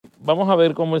vamos a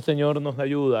ver cómo el Señor nos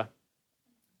ayuda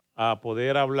a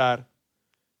poder hablar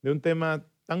de un tema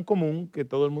tan común que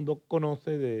todo el mundo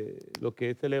conoce, de lo que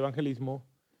es el evangelismo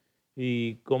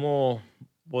y cómo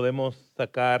podemos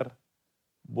sacar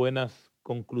buenas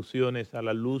conclusiones a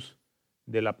la luz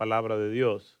de la palabra de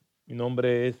Dios. Mi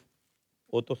nombre es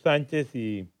Otto Sánchez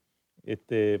y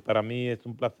para mí es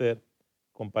un placer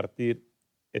compartir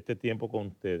este tiempo con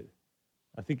ustedes.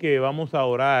 Así que vamos a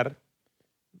orar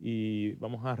y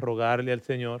vamos a rogarle al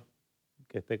Señor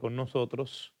que esté con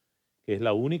nosotros, que es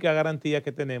la única garantía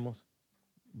que tenemos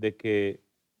de que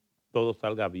todo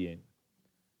salga bien.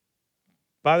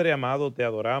 Padre amado, te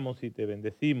adoramos y te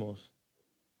bendecimos.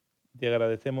 Te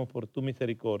agradecemos por tu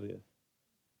misericordia.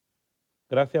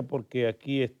 Gracias porque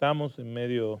aquí estamos en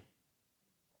medio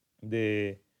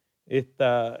de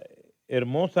esta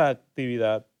hermosa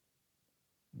actividad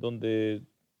donde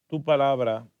tu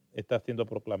palabra está siendo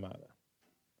proclamada.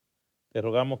 Te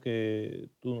rogamos que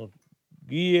tú nos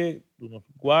guíes, tú nos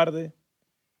guardes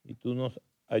y tú nos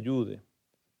ayudes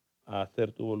a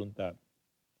hacer tu voluntad.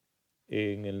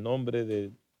 En el nombre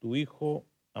de tu Hijo,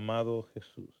 amado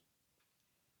Jesús.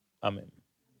 Amén.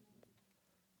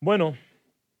 Bueno,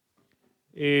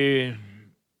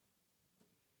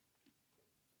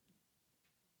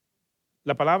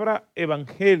 la palabra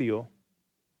evangelio,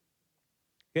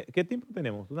 ¿qué tiempo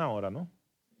tenemos? 1 hora, ¿no?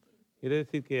 Quiere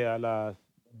decir que a las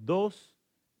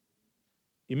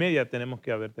 2:30 tenemos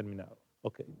que haber terminado.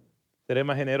 Ok. Seré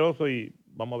más generoso y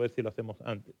vamos a ver si lo hacemos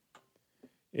antes.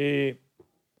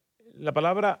 La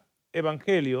palabra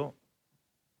evangelio,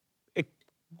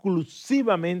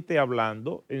 exclusivamente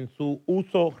hablando, en su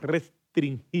uso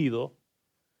restringido,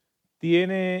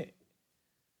 tiene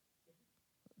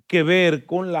que ver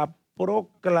con la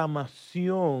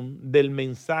proclamación del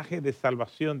mensaje de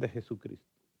salvación de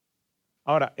Jesucristo.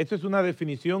 Ahora, esa es una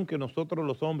definición que nosotros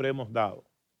los hombres hemos dado.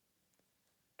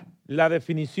 La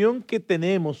definición que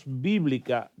tenemos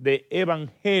bíblica de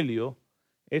evangelio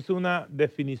es una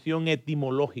definición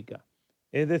etimológica,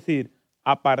 es decir,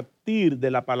 a partir de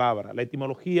la palabra. La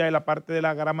etimología es la parte de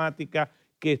la gramática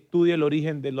que estudia el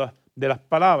origen de las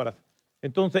palabras.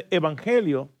 Entonces,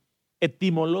 evangelio,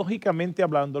 etimológicamente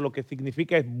hablando, lo que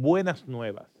significa es buenas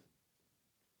nuevas,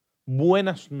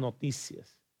 buenas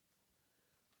noticias.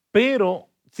 Pero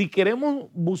si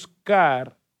queremos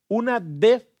buscar una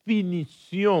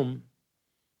definición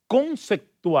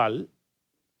conceptual,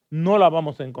 no la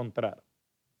vamos a encontrar,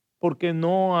 porque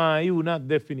no hay una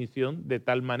definición de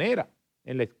tal manera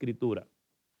en la Escritura.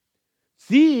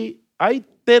 Sí hay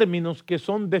términos que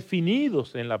son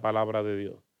definidos en la palabra de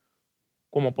Dios,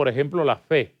 como por ejemplo la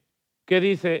fe. ¿Qué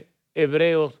dice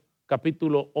Hebreos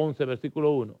capítulo 11,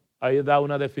 versículo 1? Ahí da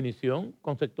una definición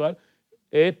conceptual.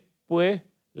 Es pues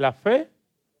la fe,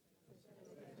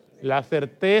 la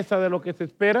certeza de lo que se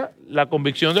espera, la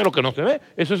convicción de lo que no se ve.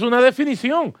 Eso es una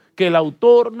definición que el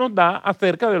autor nos da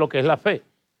acerca de lo que es la fe.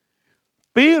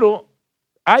 Pero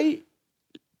hay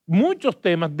muchos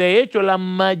temas, de hecho, la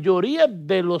mayoría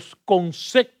de los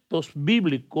conceptos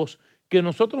bíblicos que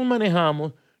nosotros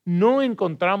manejamos no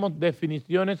encontramos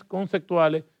definiciones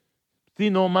conceptuales,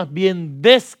 sino más bien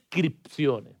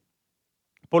descripciones.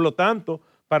 Por lo tanto,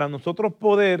 para nosotros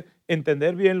poder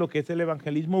entender bien lo que es el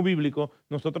evangelismo bíblico,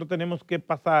 nosotros tenemos que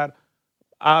pasar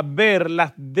a ver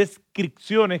las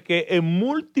descripciones que en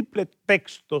múltiples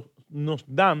textos nos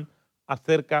dan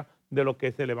acerca de lo que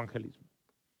es el evangelismo.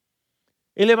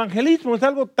 El evangelismo es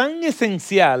algo tan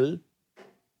esencial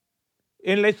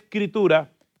en la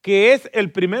Escritura que es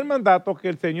el primer mandato que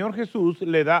el Señor Jesús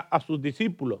le da a sus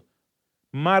discípulos.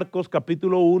 Marcos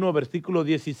capítulo 1, versículo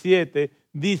 17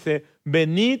 dice: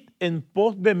 venid en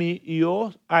pos de mí y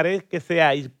os haré que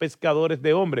seáis pescadores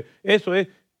de hombres. Eso es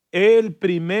el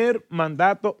primer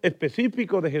mandato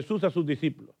específico de Jesús a sus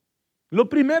discípulos. Lo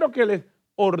primero que les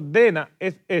ordena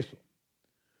es eso.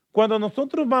 Cuando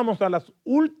nosotros vamos a las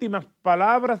últimas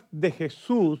palabras de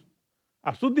Jesús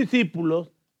a sus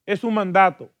discípulos, es un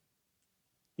mandato.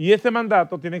 Y ese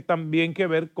mandato tiene también que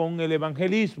ver con el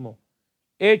evangelismo.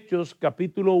 Hechos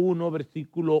capítulo 1,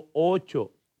 versículo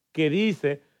 8, que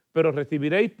dice: pero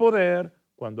recibiréis poder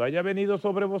cuando haya venido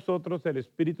sobre vosotros el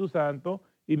Espíritu Santo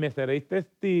y me seréis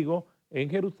testigos en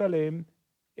Jerusalén,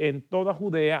 en toda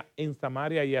Judea, en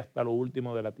Samaria y hasta lo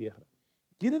último de la tierra.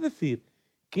 Quiere decir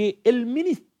que el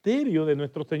ministerio de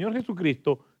nuestro Señor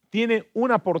Jesucristo tiene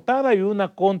una portada y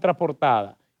una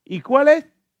contraportada. ¿Y cuál es?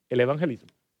 El evangelismo.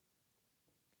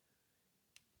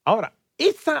 Ahora,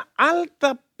 esa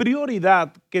alta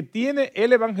prioridad que tiene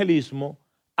el evangelismo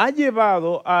ha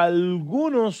llevado a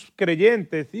algunos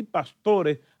creyentes y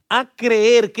pastores a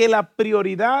creer que la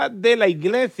prioridad de la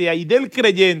iglesia y del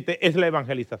creyente es la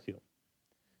evangelización.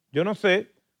 Yo no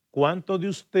sé cuántos de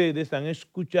ustedes han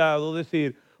escuchado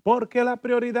decir, porque la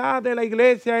prioridad de la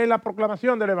iglesia es la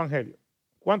proclamación del evangelio.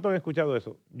 ¿Cuántos han escuchado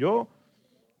eso? Yo,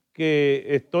 que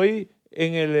estoy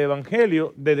en el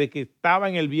evangelio desde que estaba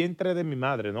en el vientre de mi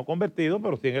madre, no convertido,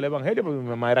 pero sí en el evangelio, porque mi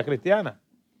mamá era cristiana.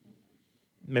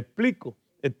 ¿Me explico?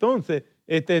 Entonces,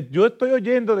 yo estoy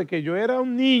oyendo de que yo era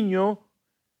un niño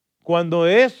cuando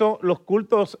los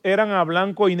cultos eran a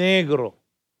blanco y negro,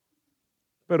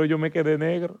 pero yo me quedé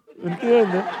negro,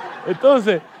 ¿entiendes?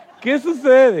 Entonces, ¿qué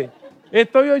sucede?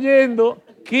 Estoy oyendo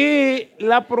que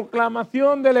la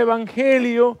proclamación del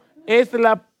evangelio es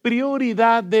la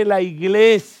prioridad de la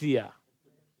iglesia,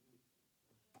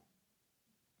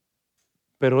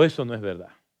 pero eso no es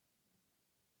verdad.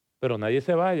 Pero nadie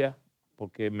se vaya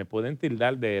porque me pueden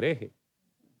tildar de hereje.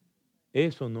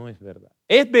 Eso no es verdad.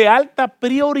 Es de alta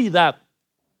prioridad,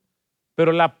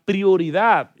 pero la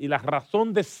prioridad y la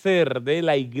razón de ser de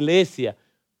la iglesia,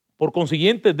 por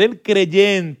consiguiente del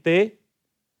creyente,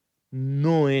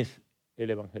 no es el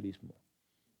evangelismo,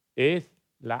 es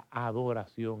la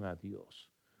adoración a Dios.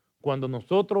 Cuando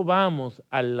nosotros vamos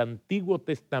al Antiguo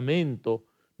Testamento,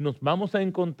 nos vamos a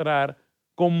encontrar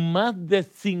con más de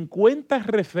 50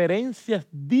 referencias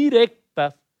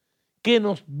directas que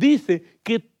nos dice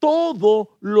que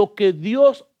todo lo que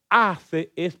Dios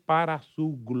hace es para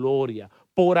su gloria,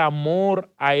 por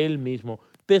amor a Él mismo.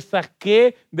 Te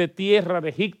saqué de tierra de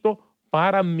Egipto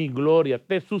para mi gloria.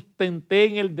 Te sustenté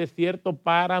en el desierto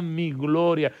para mi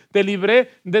gloria. Te libré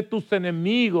de tus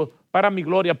enemigos para mi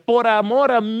gloria. Por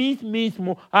amor a mí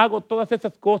mismo hago todas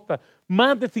esas cosas.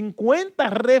 Más de 50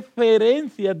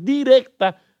 referencias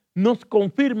directas nos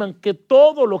confirman que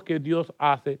todo lo que Dios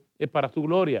hace es para su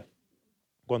gloria.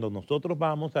 Cuando nosotros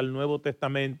vamos al Nuevo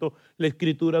Testamento, la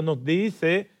Escritura nos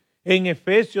dice en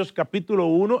Efesios capítulo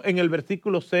 1, en el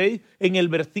versículo 6, en el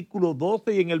versículo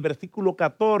 12 y en el versículo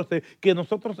 14, que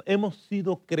nosotros hemos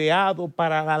sido creados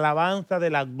para la alabanza de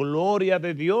la gloria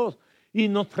de Dios. Y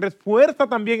nos refuerza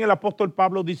también el apóstol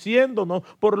Pablo diciéndonos,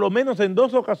 por lo menos en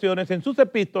 2 ocasiones en sus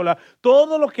epístolas,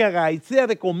 todo lo que hagáis, sea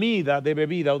de comida, de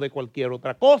bebida o de cualquier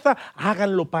otra cosa,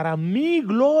 háganlo para mi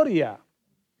gloria.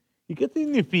 ¿Y qué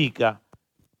significa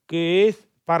que es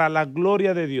para la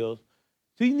gloria de Dios?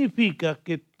 Significa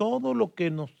que todo lo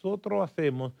que nosotros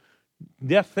hacemos,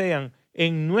 ya sean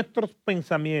en nuestros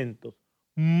pensamientos,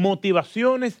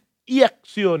 motivaciones y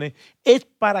acciones, es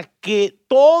para que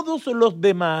todos los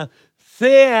demás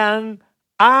sean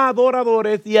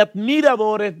adoradores y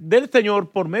admiradores del Señor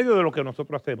por medio de lo que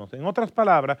nosotros hacemos. En otras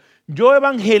palabras, yo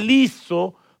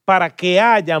evangelizo para que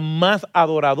haya más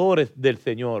adoradores del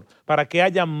Señor, para que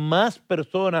haya más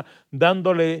personas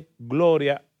dándole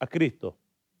gloria a Cristo.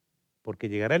 Porque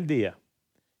llegará el día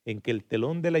en que el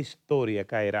telón de la historia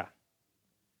caerá.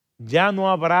 Ya no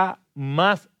habrá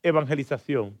más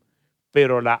evangelización,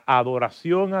 pero la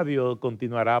adoración a Dios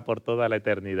continuará por toda la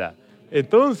eternidad.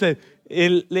 Entonces,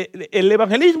 el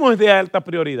evangelismo es de alta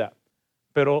prioridad,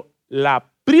 pero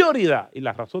la prioridad y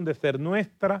la razón de ser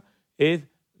nuestra es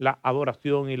la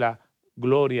adoración y la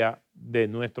gloria de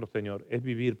nuestro Señor. Es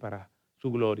vivir para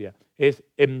su gloria, es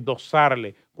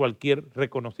endosarle cualquier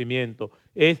reconocimiento,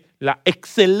 es la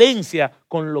excelencia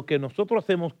con lo que nosotros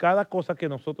hacemos cada cosa que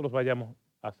nosotros vayamos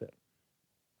a hacer.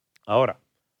 Ahora,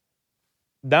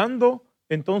 dando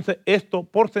entonces esto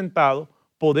por sentado,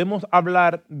 podemos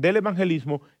hablar del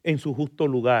evangelismo en su justo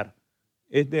lugar.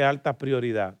 Es de alta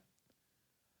prioridad.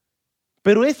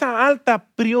 Pero esa alta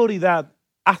prioridad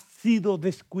ha sido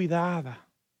descuidada.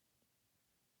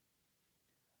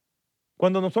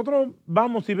 Cuando nosotros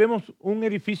vamos y vemos un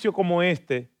edificio como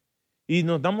este y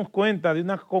nos damos cuenta de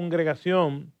una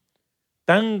congregación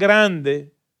tan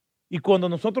grande, y cuando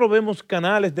nosotros vemos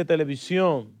canales de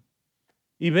televisión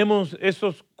y vemos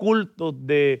esos cultos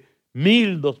de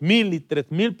 1,000, 2,000 y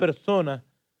 3,000 personas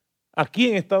aquí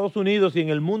en Estados Unidos y en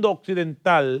el mundo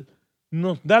occidental,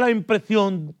 nos da la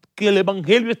impresión que el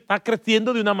evangelio está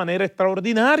creciendo de una manera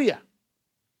extraordinaria.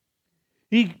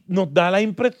 Y nos da la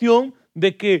impresión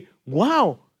de que,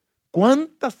 wow,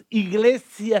 cuántas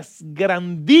iglesias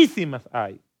grandísimas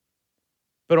hay.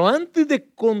 Pero antes de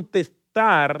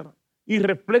contestar y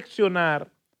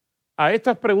reflexionar a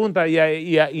estas preguntas y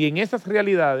en esas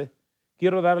realidades,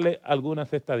 quiero darle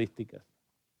algunas estadísticas.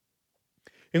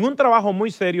 En un trabajo muy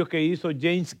serio que hizo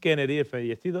James Kennedy, el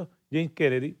fallecido James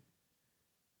Kennedy,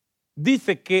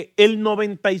 dice que el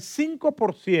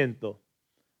 95%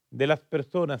 de las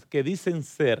personas que dicen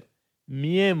ser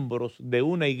miembros de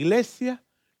una iglesia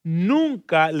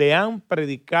nunca le han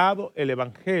predicado el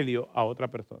evangelio a otra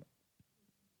persona.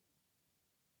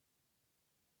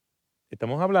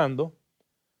 Estamos hablando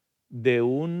de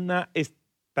una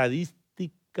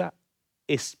estadística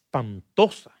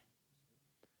espantosa,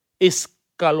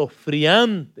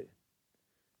 escalofriante.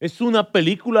 Es una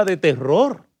película de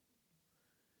terror.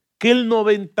 Que el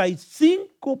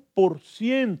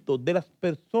 95% de las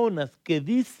personas que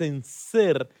dicen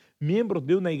ser miembros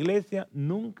de una iglesia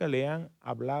nunca le han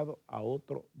hablado a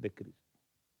otro de Cristo.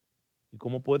 ¿Y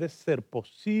cómo puede ser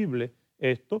posible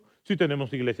esto si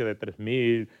tenemos iglesias de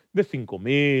 3,000, de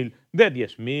 5,000, de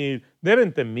 10,000, de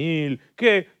 20,000,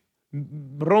 que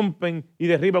rompen y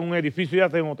derriban un edificio y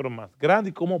hacen otro más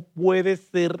grande? ¿Y cómo puede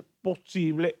ser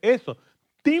posible eso?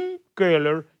 Tim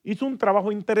Keller hizo un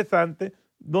trabajo interesante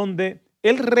donde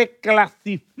él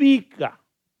reclasifica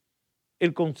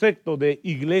el concepto de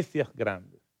iglesias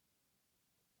grandes.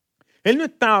 Él no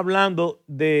está hablando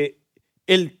de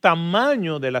el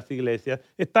tamaño de las iglesias,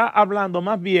 está hablando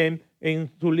más bien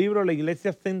en su libro La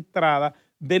Iglesia Centrada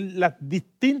de las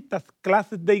distintas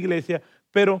clases de iglesia,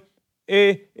 pero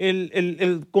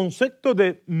el concepto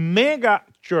de mega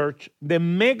church, de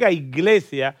mega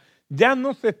iglesia, ya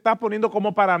no se está poniendo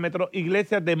como parámetro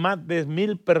iglesias de más de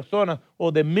 1,000 personas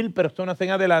o de 1,000 personas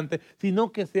en adelante,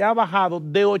 sino que se ha bajado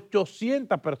de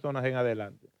 800 personas en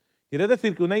adelante. Quiere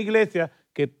decir que una iglesia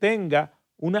que tenga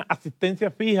una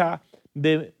asistencia fija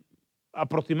de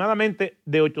aproximadamente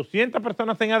de 800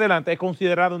 personas en adelante es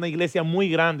considerada una iglesia muy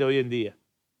grande hoy en día.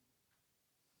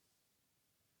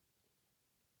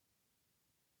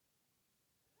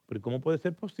 Pero ¿cómo puede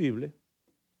ser posible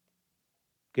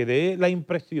que dé la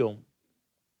impresión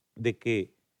de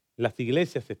que las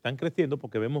iglesias se están creciendo,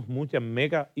 porque vemos muchas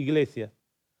mega iglesias,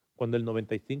 cuando el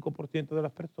 95% de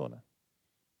las personas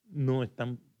no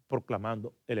están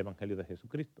proclamando el Evangelio de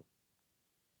Jesucristo?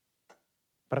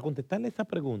 Para contestarle esa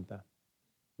pregunta,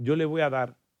 yo le voy a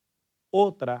dar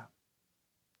otras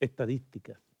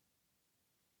estadísticas.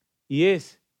 Y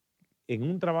es en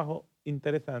un trabajo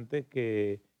interesante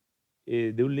que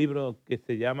de un libro que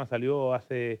salió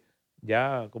hace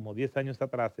ya como 10 años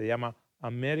atrás, se llama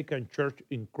American Church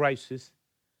in Crisis,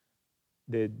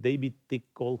 de David T.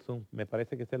 Colson, me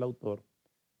parece que es el autor.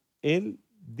 Él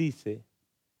dice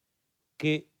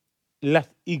que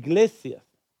las iglesias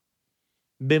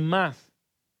de más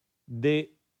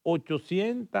de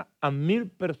 800 a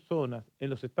 1,000 personas en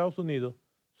los Estados Unidos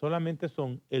solamente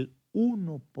son el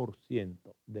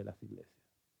 1% de las iglesias.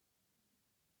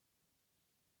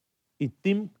 Y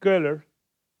Tim Keller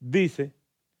dice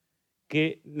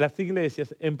que las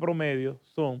iglesias en promedio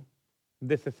son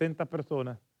de 60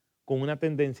 personas con una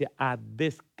tendencia a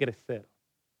descrecer.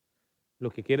 Lo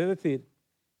que quiere decir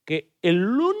que el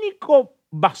único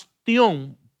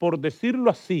bastión, por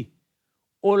decirlo así,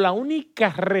 o la única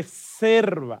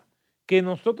reserva que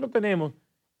nosotros tenemos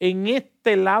en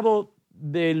este lado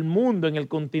del mundo, en el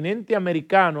continente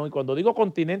americano, y cuando digo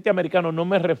continente americano no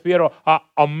me refiero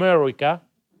a América,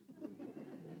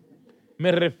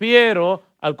 me refiero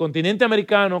al continente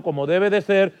americano como debe de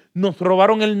ser. Nos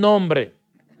robaron el nombre.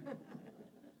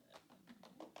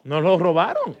 Nos lo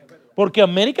robaron, porque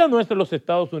América no es de los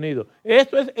Estados Unidos.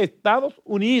 Esto es Estados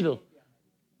Unidos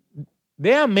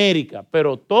de América,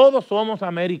 pero todos somos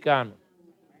americanos.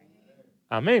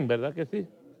 Amén, ¿verdad que sí?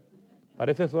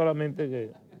 Parece solamente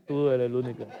que tú eres el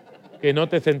único que no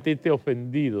te sentiste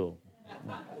ofendido.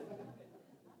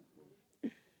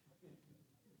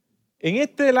 En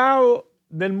este lado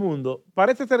del mundo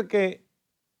parece ser que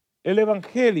el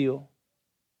evangelio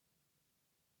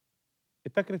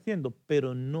está creciendo,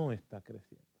 pero no está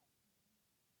creciendo.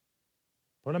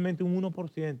 Solamente un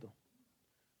 1%,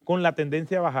 con la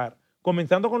tendencia a bajar,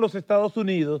 comenzando con los Estados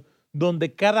Unidos,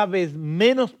 donde cada vez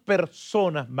menos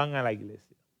personas van a la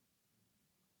iglesia.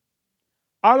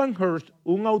 Alan Hirsch,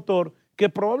 un autor que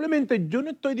probablemente yo no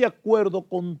estoy de acuerdo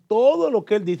con todo lo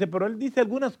que él dice, pero él dice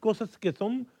algunas cosas que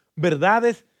son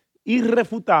verdades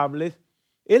irrefutables.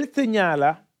 Él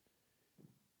señala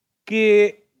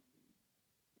que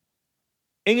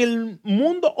en el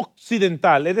mundo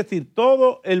occidental, es decir,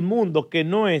 todo el mundo que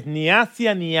no es ni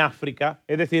Asia ni África,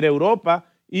 es decir,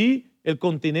 Europa y el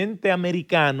continente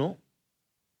americano,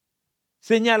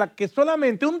 señala que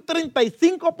solamente un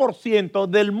 35%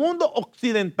 del mundo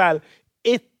occidental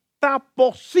está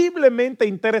posiblemente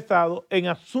interesado en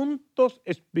asuntos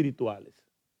espirituales.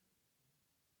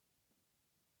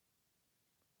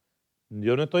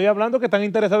 Yo no estoy hablando que están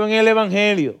interesados en el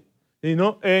evangelio,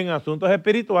 sino en asuntos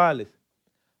espirituales.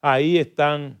 Ahí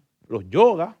están los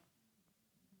yoga,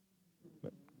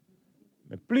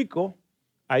 me explico,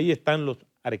 ahí están los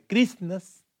Hare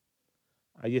Krishnas,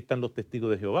 ahí están los testigos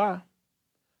de Jehová,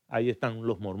 ahí están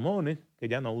los mormones que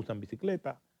ya no usan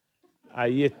bicicleta,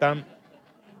 ahí están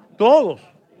todos,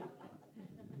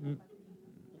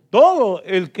 todo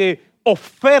el que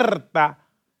oferta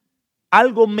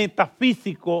algo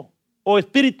metafísico o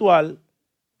espiritual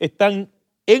están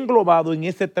englobados en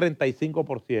ese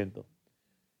 35%.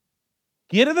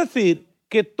 Quiere decir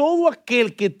que todo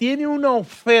aquel que tiene una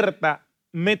oferta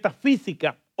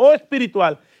metafísica o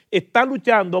espiritual está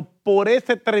luchando por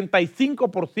ese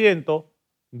 35%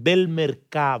 del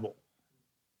mercado.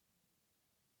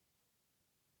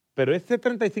 Pero ese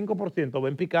 35% va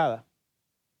en picada.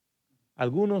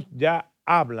 Algunos ya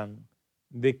hablan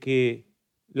de que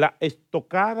la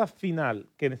estocada final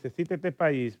que necesita este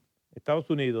país, Estados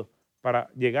Unidos,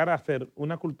 para llegar a ser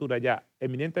una cultura ya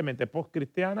eminentemente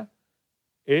post-cristiana,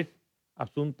 es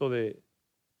asunto de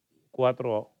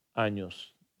 4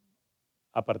 años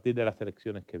a partir de las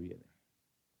elecciones que vienen.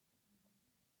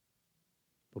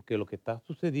 Porque lo que está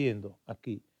sucediendo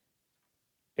aquí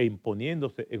e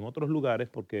imponiéndose en otros lugares,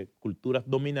 porque culturas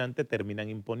dominantes terminan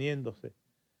imponiéndose,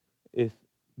 es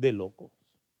de locos.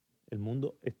 El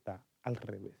mundo está al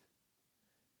revés.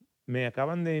 Me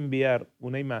acaban de enviar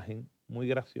una imagen muy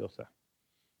graciosa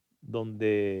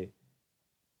donde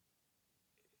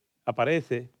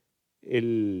aparece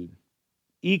el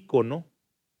ícono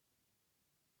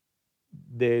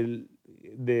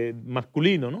de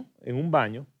masculino, ¿no? En un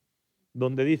baño,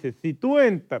 donde dice, si tú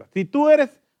entras, si tú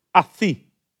eres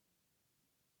así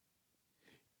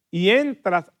y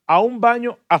entras a un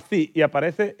baño así y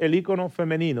aparece el ícono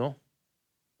femenino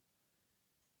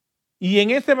y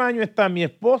en ese baño está mi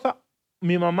esposa,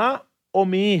 mi mamá o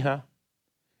mi hija,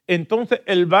 entonces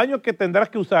el baño que tendrás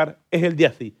que usar es el de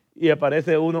así y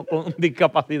aparece uno con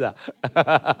discapacidad.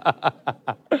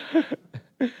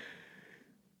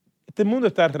 Este mundo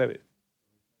está al revés.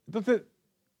 Entonces,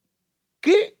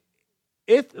 ¿qué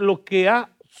es lo que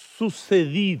ha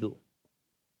sucedido?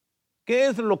 ¿Qué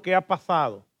es lo que ha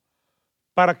pasado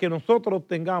para que nosotros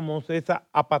tengamos esa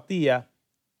apatía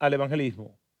al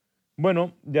evangelismo?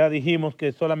 Bueno, ya dijimos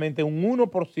que solamente un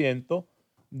 1%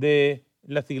 de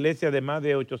las iglesias de más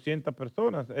de 800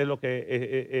 personas es lo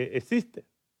que existe.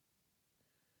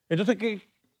 Entonces, ¿qué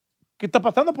está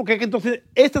pasando? Porque entonces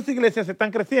estas iglesias se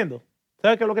están creciendo.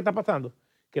 ¿Sabe qué es lo que está pasando?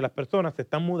 Que las personas se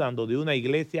están mudando de una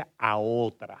iglesia a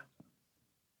otra.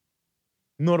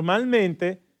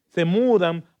 Normalmente se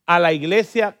mudan a la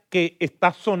iglesia que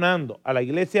está sonando, a la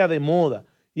iglesia de moda.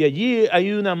 Y allí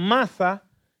hay una masa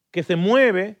que se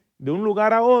mueve de un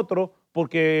lugar a otro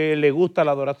porque le gusta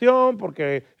la adoración,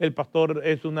 porque el pastor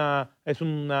es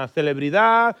una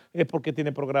celebridad, es porque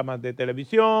tiene programas de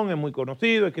televisión, es muy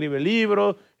conocido, escribe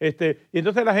libros, y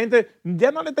entonces la gente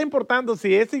ya no le está importando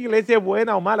si esa iglesia es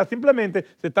buena o mala, simplemente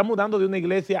se está mudando de una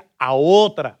iglesia a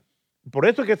otra. Por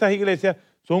eso es que esas iglesias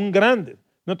son grandes.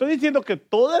 No estoy diciendo que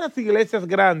todas las iglesias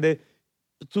grandes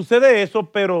sucede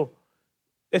eso, pero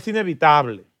es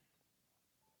inevitable.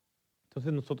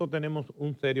 Entonces nosotros tenemos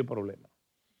un serio problema.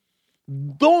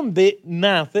 ¿Dónde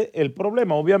nace el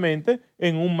problema? Obviamente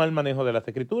en un mal manejo de las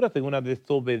escrituras, en una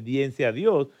desobediencia a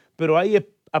Dios, pero hay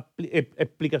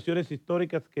explicaciones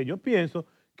históricas que yo pienso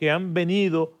que han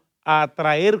venido a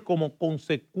traer como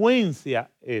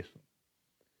consecuencia eso.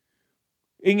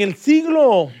 En el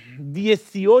siglo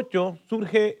XVIII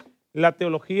surge la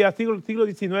teología, siglo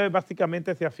XIX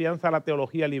básicamente se afianza la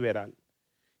teología liberal.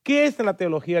 ¿Qué es la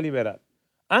teología liberal?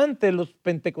 Antes los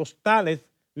pentecostales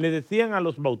le decían a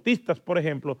los bautistas, por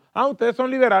ejemplo, ustedes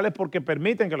son liberales porque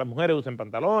permiten que las mujeres usen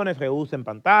pantalones, que usen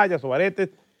pantallas o aretes,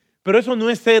 pero eso no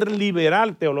es ser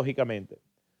liberal teológicamente.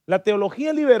 La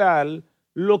teología liberal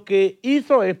lo que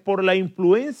hizo es, por la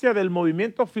influencia del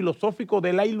movimiento filosófico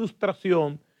de la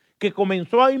Ilustración, que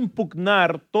comenzó a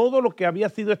impugnar todo lo que había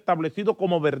sido establecido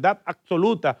como verdad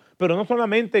absoluta, pero no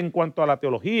solamente en cuanto a la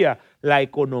teología, la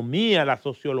economía, la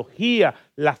sociología,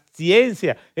 la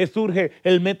ciencia, surge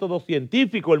el método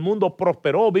científico, el mundo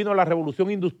prosperó, vino la revolución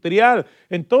industrial.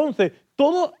 Entonces,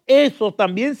 todo eso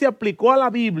también se aplicó a la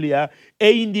Biblia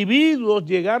e individuos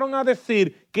llegaron a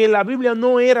decir que la Biblia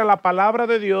no era la palabra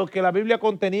de Dios, que la Biblia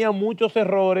contenía muchos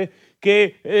errores,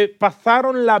 que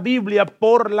pasaron la Biblia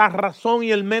por la razón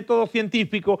y el método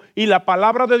científico y la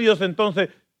palabra de Dios entonces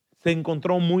se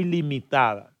encontró muy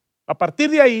limitada. A partir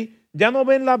de ahí ya no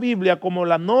ven la Biblia como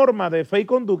la norma de fe y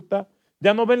conducta,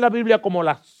 ya no ven la Biblia como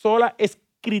la sola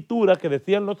escritura que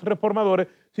decían los reformadores,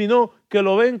 sino que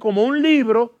lo ven como un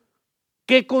libro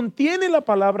que contiene la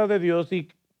palabra de Dios y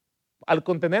al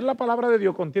contener la palabra de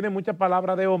Dios contiene muchas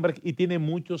palabras de hombres y tiene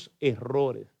muchos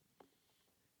errores.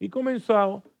 Y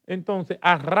comenzó entonces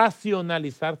a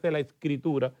racionalizarse la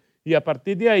escritura y a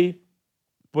partir de ahí,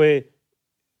 pues,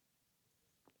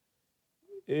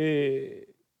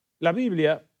 la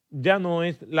Biblia ya no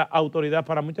es la autoridad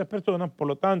para muchas personas, por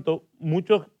lo tanto,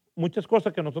 muchas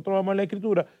cosas que nosotros vamos en la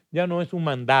escritura ya no es un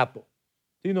mandato,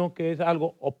 sino que es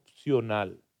algo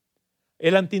opcional.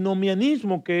 El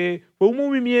antinomianismo, que fue un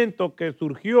movimiento que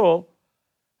surgió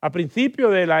a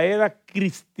principios de la era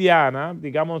cristiana,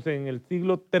 digamos en el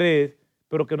siglo III,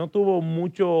 pero que no tuvo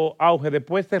mucho auge.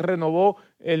 Después se renovó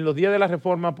en los días de la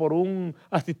Reforma por un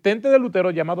asistente de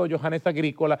Lutero llamado Johannes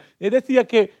Agrícola. Él decía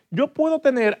que yo puedo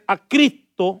tener a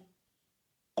Cristo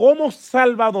como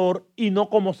Salvador y no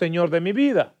como Señor de mi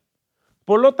vida.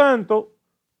 Por lo tanto,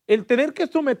 el tener que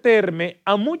someterme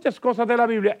a muchas cosas de la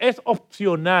Biblia es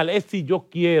opcional, es si yo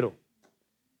quiero.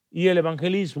 Y el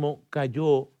evangelismo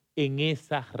cayó en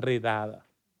esa redada.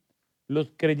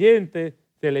 Los creyentes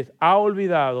se les ha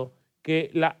olvidado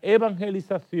que la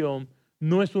evangelización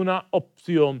no es una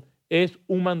opción, es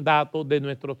un mandato de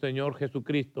nuestro Señor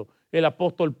Jesucristo. El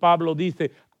apóstol Pablo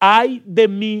dice, ay de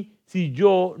mí si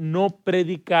yo no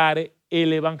predicare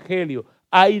el evangelio.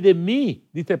 Ay de mí,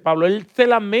 dice Pablo. Él se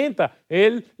lamenta,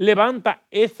 él levanta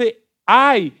ese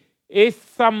ay,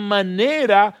 esa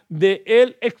manera de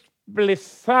él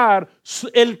expresar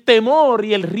el temor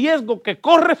y el riesgo que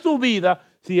corre su vida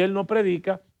si él no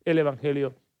predica el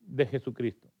evangelio de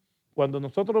Jesucristo. Cuando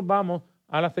nosotros vamos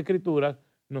a las Escrituras,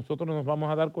 nosotros nos vamos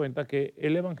a dar cuenta que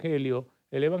el evangelio,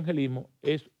 el evangelismo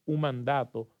es un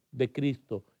mandato de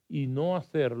Cristo y no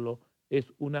hacerlo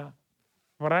es una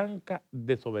franca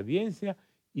desobediencia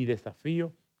y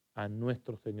desafío a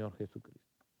nuestro Señor Jesucristo.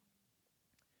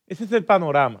 Ese es el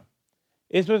panorama.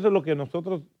 Eso es lo que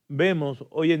nosotros vemos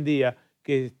hoy en día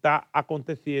que está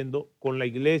aconteciendo con la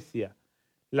iglesia.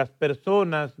 Las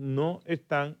personas no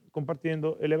están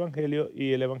compartiendo el evangelio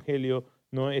y el evangelio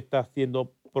no está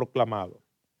siendo proclamado.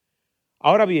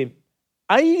 Ahora bien,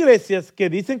 hay iglesias que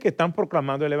dicen que están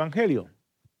proclamando el evangelio.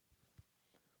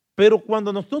 Pero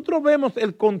cuando nosotros vemos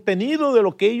el contenido de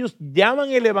lo que ellos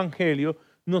llaman el evangelio,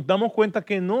 nos damos cuenta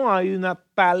que no hay una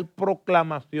tal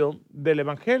proclamación del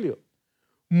evangelio.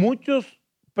 Muchos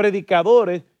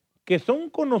predicadores que son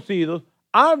conocidos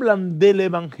hablan del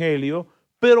evangelio,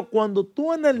 pero cuando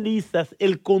tú analizas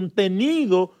el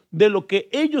contenido de lo que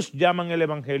ellos llaman el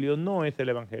evangelio, no es el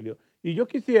evangelio. Y yo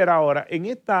quisiera ahora, en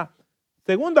esta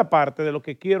segunda parte de lo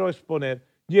que quiero exponer,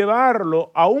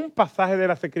 llevarlo a un pasaje de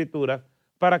las Escrituras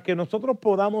para que nosotros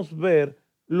podamos ver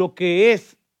lo que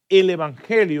es el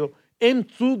evangelio en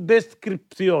su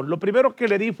descripción. Lo primero que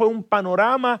le di fue un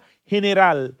panorama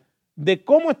general de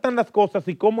cómo están las cosas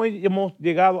y cómo hemos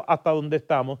llegado hasta donde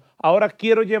estamos. Ahora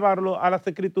quiero llevarlo a las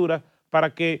Escrituras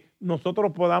para que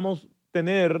nosotros podamos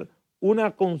tener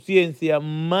una conciencia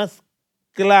más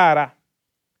clara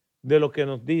de lo que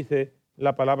nos dice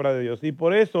la palabra de Dios. Y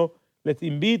por eso les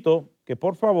invito que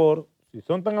por favor, si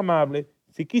son tan amables,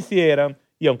 si quisieran,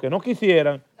 y aunque no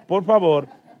quisieran, por favor,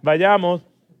 vayamos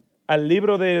al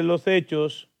libro de los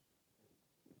Hechos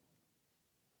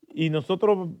y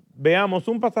nosotros veamos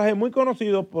un pasaje muy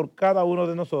conocido por cada uno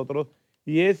de nosotros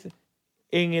y es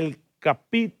en el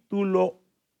capítulo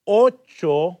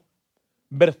 8,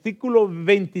 versículo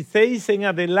 26 en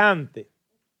adelante,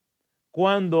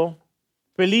 cuando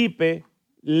Felipe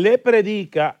le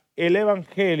predica el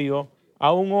evangelio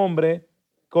a un hombre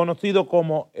conocido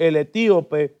como el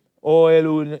etíope o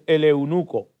el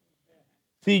eunuco.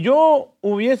 Si yo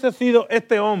hubiese sido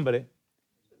este hombre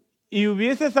y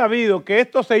hubiese sabido que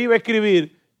esto se iba a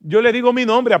escribir, yo le digo mi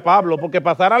nombre a Pablo, porque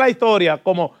pasará la historia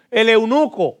como el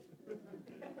eunuco.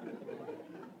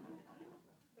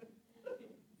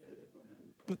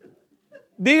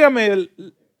 Dígame,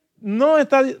 ¿no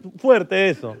está fuerte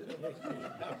eso?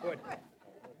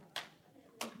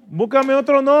 Búscame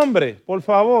otro nombre, por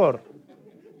favor.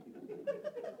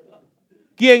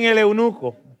 ¿Quién es el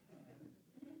eunuco?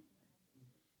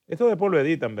 Eso después lo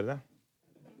editan, ¿verdad?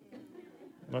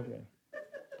 Okay.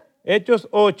 Hechos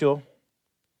 8,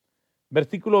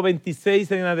 versículo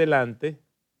 26 en adelante,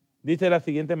 dice de la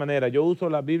siguiente manera. Yo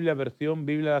uso la Biblia, versión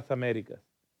Biblia de las Américas,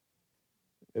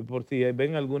 por si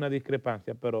ven alguna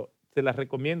discrepancia, pero se la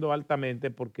recomiendo altamente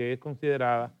porque es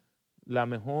considerada la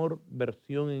mejor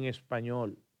versión en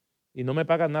español. Y no me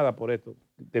pagan nada por esto.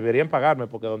 Deberían pagarme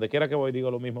porque donde quiera que voy digo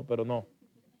lo mismo, pero no.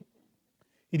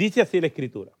 Y dice así la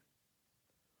Escritura.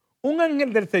 Un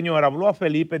ángel del Señor habló a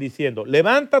Felipe diciendo,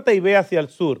 levántate y ve hacia el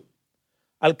sur,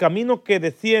 al camino que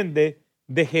desciende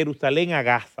de Jerusalén a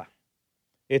Gaza.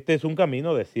 Este es un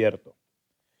camino desierto.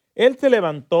 Él se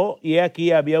levantó y he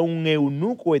aquí había un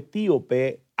eunuco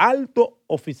etíope, alto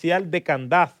oficial de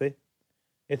Candace,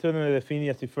 eso me define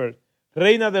así first,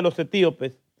 reina de los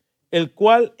etíopes, el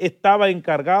cual estaba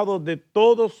encargado de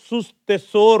todos sus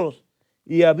tesoros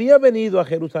y había venido a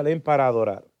Jerusalén para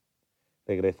adorar.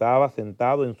 Regresaba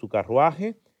sentado en su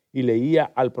carruaje y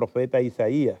leía al profeta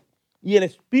Isaías. Y el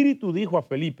Espíritu dijo a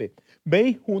Felipe, ve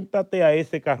y júntate a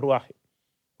ese carruaje.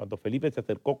 Cuando Felipe se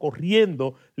acercó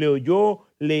corriendo, le oyó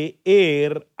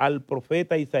leer al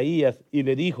profeta Isaías y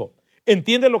le dijo,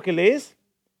 ¿entiendes lo que lees?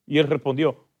 Y él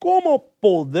respondió, ¿cómo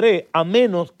podré a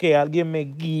menos que alguien me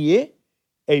guíe?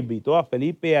 E invitó a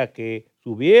Felipe a que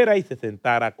subiera y se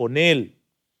sentara con él.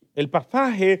 El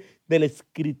pasaje de la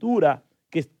escritura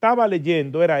que estaba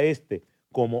leyendo era este: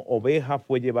 como oveja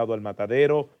fue llevado al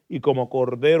matadero y como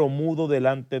cordero mudo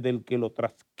delante del que lo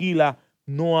trasquila,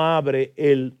 no abre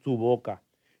él su boca.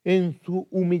 En su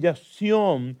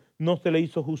humillación no se le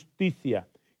hizo justicia.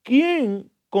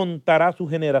 ¿Quién contará su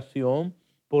generación?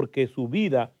 Porque su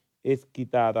vida es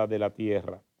quitada de la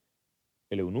tierra.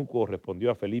 El eunuco respondió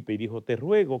a Felipe y dijo, te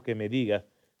ruego que me digas,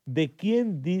 ¿de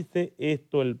quién dice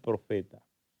esto el profeta?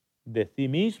 ¿De sí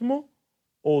mismo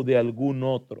o de algún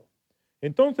otro?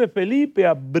 Entonces Felipe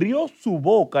abrió su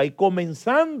boca y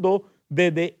comenzando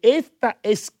desde esta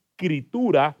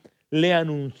escritura le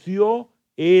anunció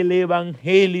el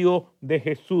evangelio de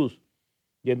Jesús.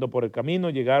 Yendo por el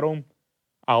camino llegaron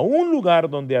a un lugar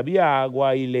donde había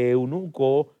agua y el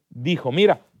eunuco dijo,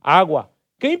 mira, agua,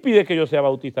 ¿qué impide que yo sea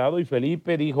bautizado? Y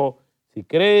Felipe dijo, si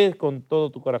crees con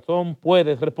todo tu corazón,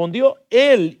 puedes. Respondió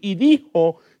él y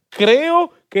dijo,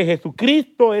 creo que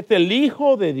Jesucristo es el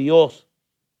Hijo de Dios.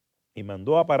 Y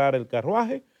mandó a parar el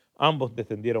carruaje, ambos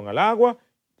descendieron al agua,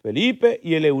 Felipe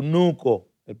y el eunuco,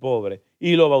 el pobre,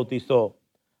 y lo bautizó.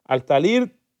 Al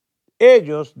salir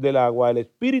ellos del agua, el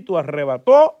Espíritu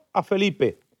arrebató a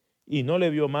Felipe y no le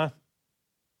vio más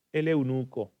el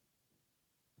eunuco,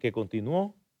 que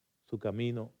continuó su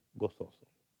camino gozoso.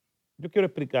 Yo quiero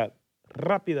explicar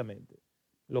rápidamente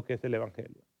lo que es el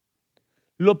Evangelio.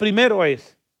 Lo primero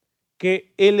es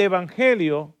que el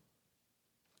Evangelio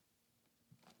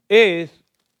es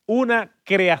una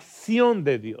creación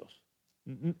de Dios.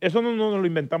 Eso no nos lo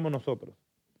inventamos nosotros.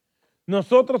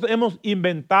 Nosotros hemos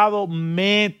inventado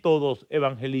métodos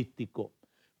evangelísticos,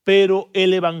 pero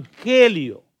el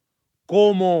Evangelio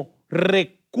como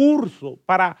recurso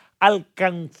para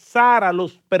alcanzar a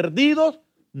los perdidos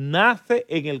nace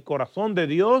en el corazón de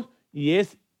Dios y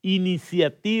es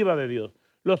iniciativa de Dios.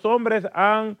 Los hombres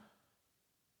han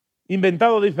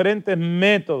inventado diferentes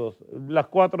métodos, las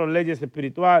 4 leyes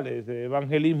espirituales,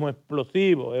 evangelismo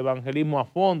explosivo, evangelismo a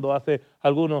fondo, hace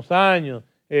algunos años.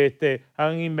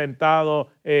 Han inventado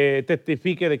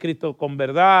testifique de Cristo con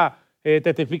verdad,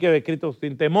 testifique de Cristo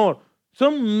sin temor.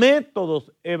 Son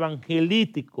métodos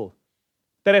evangelísticos,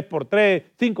 3x3,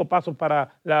 5 pasos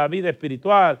para la vida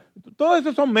espiritual. Todos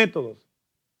esos son métodos.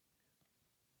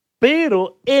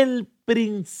 Pero el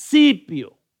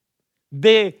principio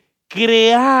de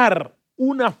crear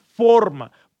una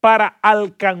forma para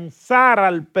alcanzar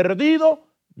al perdido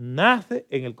nace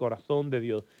en el corazón de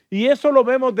Dios. Y eso lo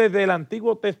vemos desde el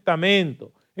Antiguo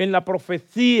Testamento, en la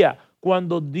profecía,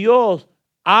 cuando Dios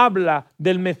habla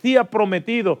del Mesías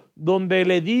prometido, donde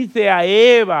le dice a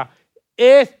Eva,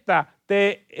 esta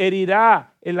te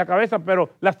herirá en la cabeza,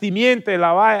 pero la simiente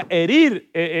la va a herir,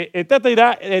 esta te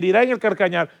herirá en el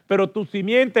carcañal, pero tu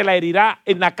simiente la herirá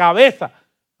en la cabeza.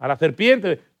 A la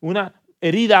serpiente, una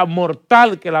herida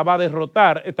mortal que la va a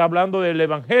derrotar. Está hablando del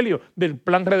Evangelio, del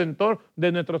plan redentor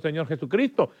de nuestro Señor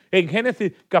Jesucristo. En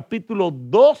Génesis capítulo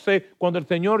 12, cuando el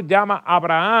Señor llama a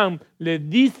Abraham, le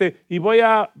dice, y voy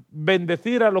a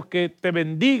bendecir a los que te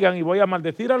bendigan y voy a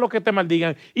maldecir a los que te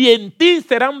maldigan. Y en ti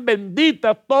serán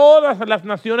benditas todas las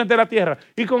naciones de la tierra.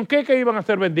 ¿Y con qué que iban a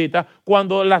ser benditas?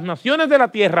 Cuando las naciones de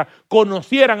la tierra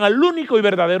conocieran al único y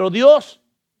verdadero Dios.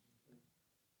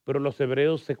 Pero los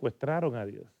hebreos secuestraron a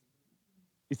Dios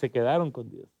y se quedaron con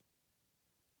Dios.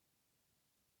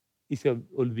 Y se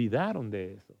olvidaron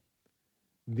de eso.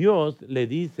 Dios le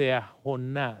dice a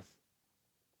Jonás,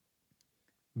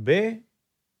 ve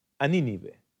a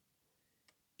Nínive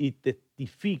y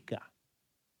testifica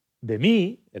de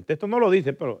mí, el texto no lo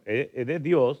dice, pero es de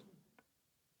Dios,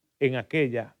 en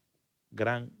aquella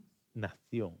gran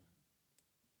nación.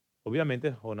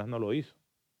 Obviamente Jonás no lo hizo.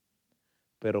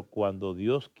 Pero cuando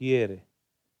Dios quiere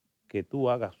que tú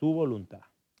hagas su voluntad,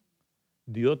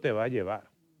 Dios te va a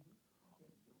llevar.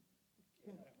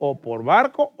 O por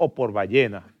barco o por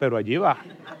ballena, pero allí va.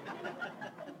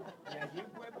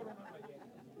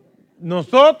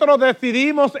 Nosotros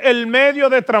decidimos el medio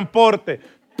de transporte,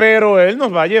 pero Él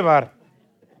nos va a llevar.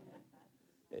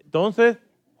 Entonces,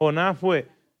 Jonás fue.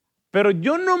 Pero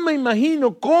yo no me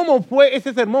imagino cómo fue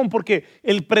ese sermón, porque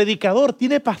el predicador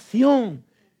tiene pasión.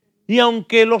 Y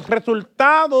aunque los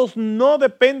resultados no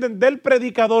dependen del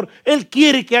predicador, él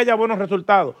quiere que haya buenos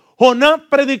resultados. Jonás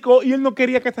predicó y él no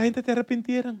quería que esa gente se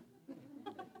arrepintieran.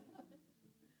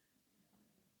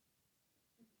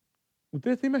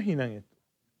 ¿Ustedes se imaginan esto?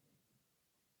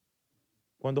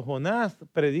 Cuando Jonás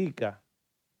predica,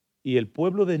 y el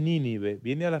pueblo de Nínive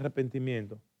viene al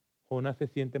arrepentimiento, Jonás se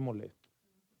siente molesto.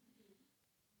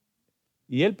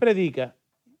 Y él predica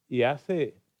y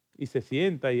se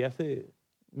sienta y hace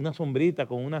una sombrita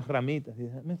con unas ramitas. Y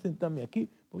dice, déjame sentarme aquí,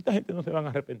 porque esta gente no se van a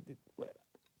arrepentir. Fuera.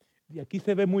 Y aquí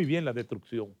se ve muy bien la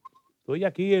destrucción. Estoy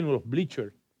aquí en los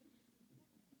bleachers.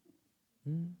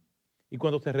 Y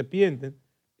cuando se arrepienten,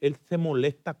 él se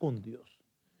molesta con Dios.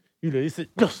 Y le dice,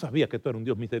 yo sabía que tú eras un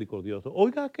Dios misericordioso.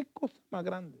 Oiga, qué cosa más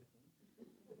grande.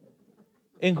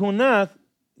 En Jonás,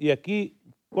 y aquí,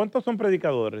 ¿cuántos son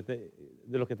predicadores de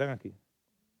los que están aquí?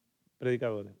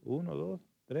 Predicadores. 1, 2,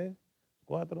 3,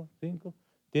 4, 5.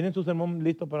 ¿Tienen su sermón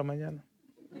listo para mañana?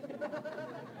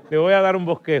 Te voy a dar un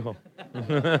bosquejo.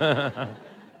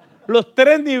 Los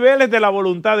 3 niveles de la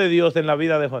voluntad de Dios en la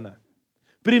vida de Jonás.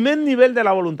 Primer nivel de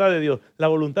la voluntad de Dios. La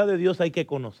voluntad de Dios hay que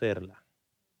conocerla.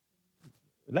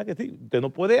 ¿Verdad que sí? Usted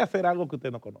no puede hacer algo que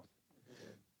usted no conoce.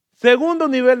 Segundo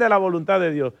nivel de la voluntad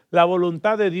de Dios. La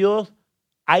voluntad de Dios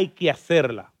hay que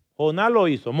hacerla. Jonás lo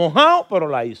hizo. Mojado, pero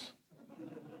la hizo.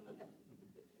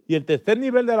 Y el tercer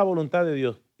nivel de la voluntad de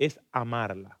Dios es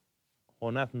amarla.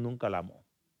 Jonás nunca la amó.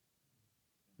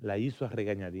 La hizo a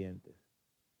regañadientes.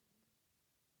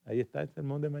 Ahí está el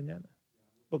sermón de mañana.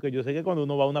 Porque yo sé que cuando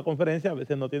uno va a una conferencia a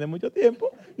veces no tiene mucho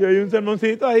tiempo y hay un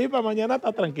sermoncito ahí para mañana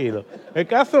está tranquilo. El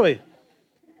caso es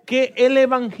que el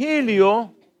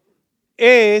evangelio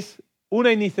es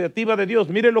una iniciativa de Dios.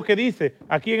 Mire lo que dice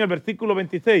aquí en el versículo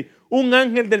 26. Un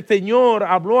ángel del Señor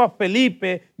habló a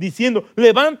Felipe diciendo,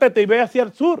 levántate y ve hacia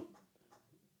el sur.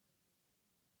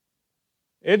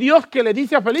 Es Dios que le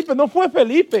dice a Felipe, no fue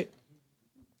Felipe.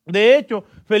 De hecho,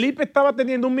 Felipe estaba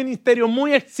teniendo un ministerio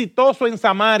muy exitoso en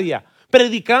Samaria,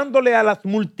 predicándole a las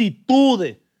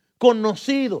multitudes,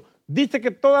 conocido. Dice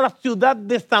que toda la ciudad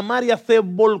de Samaria se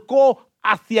volcó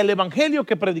hacia el evangelio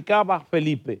que predicaba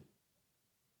Felipe.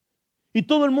 Y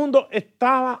todo el mundo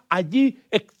estaba allí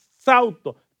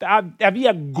exhausto.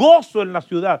 Había gozo en la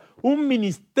ciudad, un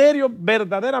ministerio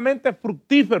verdaderamente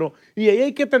fructífero. Y ahí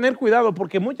hay que tener cuidado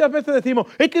porque muchas veces decimos,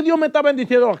 es que Dios me está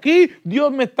bendiciendo aquí,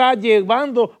 Dios me está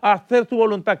llevando a hacer su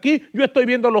voluntad aquí, yo estoy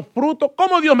viendo los frutos,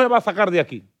 ¿cómo Dios me va a sacar de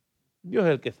aquí? Dios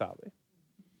es el que sabe.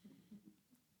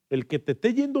 El que te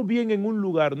esté yendo bien en un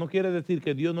lugar no quiere decir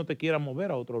que Dios no te quiera mover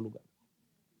a otro lugar.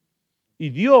 Y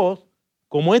Dios,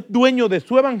 como es dueño de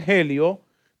su evangelio,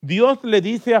 Dios le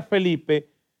dice a Felipe,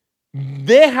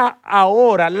 deja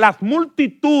ahora las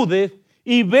multitudes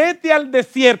y vete al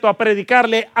desierto a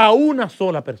predicarle a una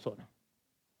sola persona.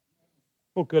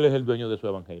 Porque Él es el dueño de su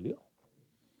evangelio.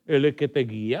 Él es el que te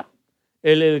guía.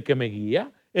 Él es el que me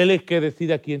guía. Él es el que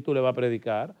decide a quién tú le vas a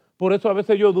predicar. Por eso a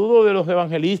veces yo dudo de los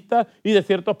evangelistas y de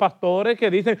ciertos pastores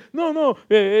que dicen,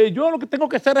 yo lo que tengo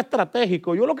que ser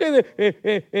estratégico, yo lo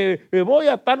que voy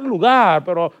a tal lugar,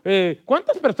 pero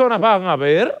 ¿cuántas personas van a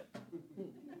ver?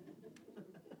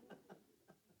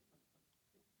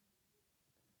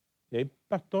 Y hay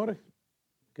pastores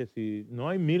que si no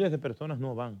hay miles de personas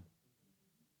no van.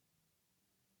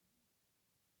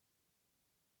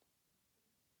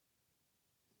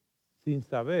 Sin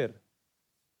saber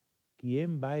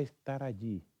quién va a estar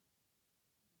allí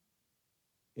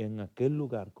en aquel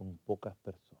lugar con pocas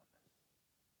personas.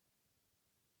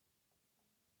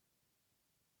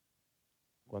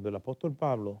 Cuando el apóstol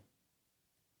Pablo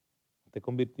se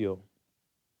convirtió,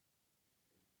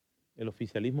 el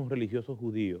oficialismo religioso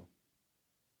judío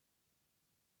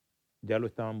ya lo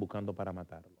estaban buscando para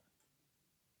matarlo.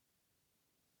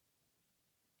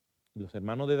 Los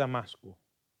hermanos de Damasco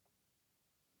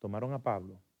tomaron a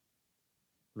Pablo,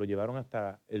 lo llevaron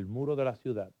hasta el muro de la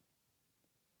ciudad,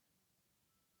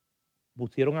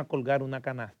 pusieron a colgar una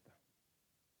canasta,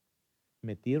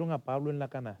 metieron a Pablo en la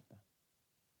canasta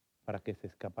para que se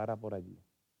escapara por allí.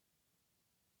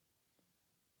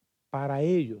 Para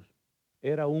ellos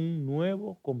era un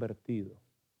nuevo convertido.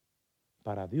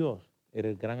 Para Dios era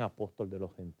el gran apóstol de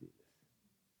los gentiles.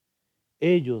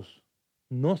 Ellos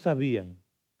no sabían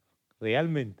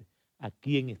realmente a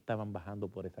quién estaban bajando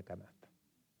por esa canasta.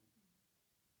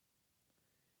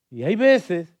 Y hay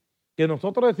veces que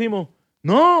nosotros decimos,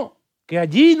 no, que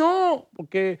allí no,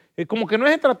 porque como que no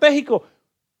es estratégico.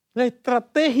 La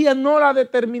estrategia no la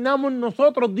determinamos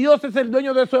nosotros. Dios es el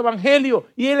dueño de su evangelio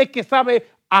y Él es el que sabe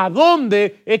a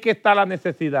dónde es que está la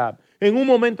necesidad. En un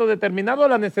momento determinado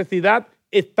la necesidad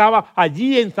estaba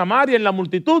allí en Samaria, en la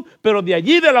multitud, pero de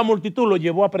allí de la multitud lo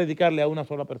llevó a predicarle a una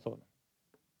sola persona.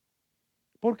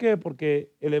 ¿Por qué?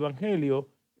 Porque el evangelio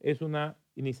es una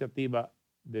iniciativa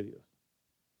de Dios.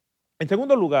 En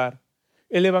segundo lugar,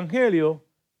 el evangelio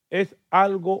es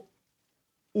algo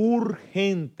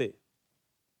urgente.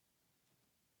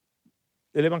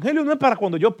 El evangelio no es para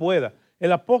cuando yo pueda.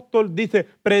 el apóstol dice,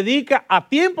 predica a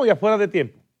tiempo y afuera de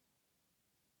tiempo.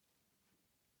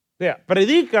 O sea,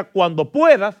 predica cuando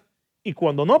puedas y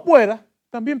cuando no puedas,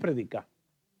 también predica.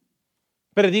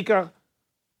 Predica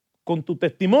con tu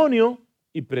testimonio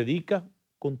y predica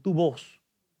con tu voz.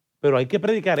 Pero hay que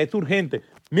predicar, es urgente.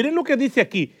 Miren lo que dice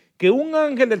aquí, que un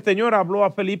ángel del Señor habló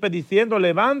a Felipe diciendo,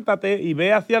 levántate y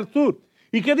ve hacia el sur.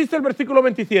 ¿Y qué dice el versículo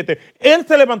 27? Él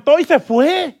se levantó y se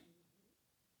fue.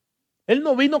 Él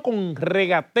no vino con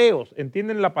regateos,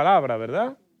 entienden la palabra,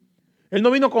 ¿verdad? Él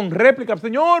no vino con réplicas,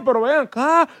 Señor, pero ven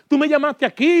acá, tú me llamaste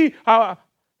aquí a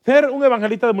ser un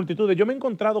evangelista de multitudes. Yo me he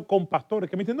encontrado con pastores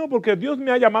que me dicen, no, porque Dios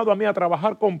me ha llamado a mí a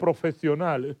trabajar con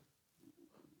profesionales.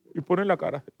 Y ponen la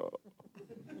cara.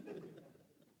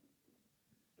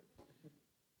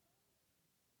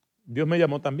 Dios me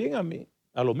llamó también a mí,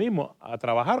 a lo mismo, a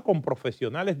trabajar con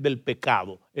profesionales del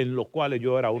pecado, en los cuales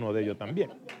yo era uno de ellos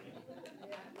también.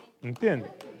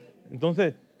 ¿Entiendes?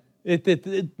 Entonces,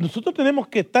 nosotros tenemos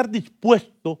que estar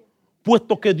dispuestos,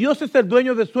 puesto que Dios es el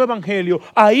dueño de su evangelio,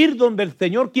 a ir donde el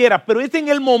Señor quiera, pero es en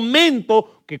el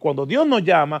momento que cuando Dios nos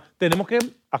llama, tenemos que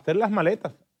hacer las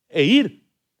maletas e ir.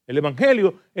 El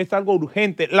evangelio es algo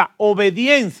urgente. La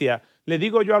obediencia, le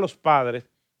digo yo a los padres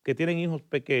que tienen hijos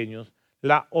pequeños,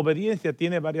 la obediencia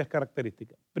tiene varias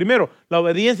características. Primero, la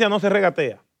obediencia no se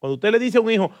regatea. Cuando usted le dice a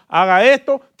un hijo, haga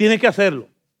esto, tiene que hacerlo.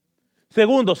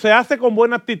 Segundo, se hace con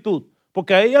buena actitud.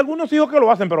 Porque hay algunos hijos que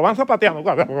lo hacen, pero van zapateando.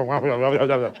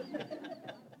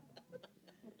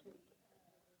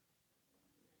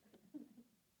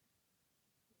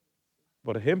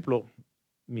 Por ejemplo,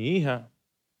 mi hija,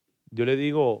 yo le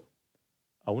digo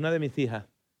a una de mis hijas,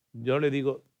 yo le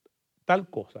digo tal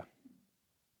cosa.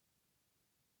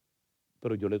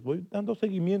 Pero yo les voy dando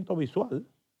seguimiento visual.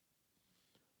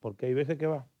 Porque hay veces que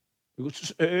va. Digo,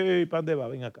 ¿para dónde va?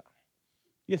 Ven acá.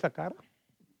 ¿Y esa cara?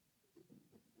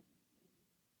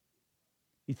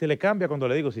 Y se le cambia cuando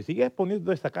le digo, si sigues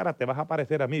poniendo esa cara, te vas a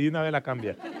parecer a mí. De una vez la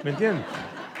cambia. ¿Me entiendes?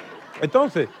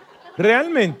 Entonces,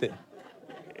 realmente,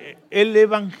 el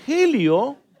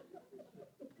evangelio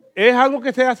es algo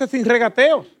que se hace sin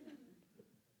regateos.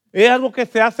 Es algo que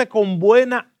se hace con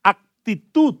buena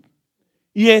actitud.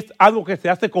 Y es algo que se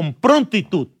hace con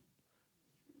prontitud.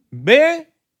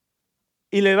 Ve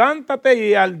y levántate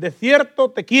y al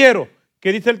desierto te quiero.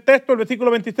 ¿Qué dice el texto, el versículo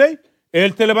 26?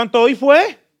 Él se levantó y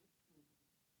fue.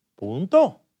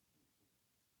 Punto.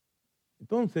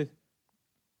 Entonces,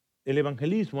 el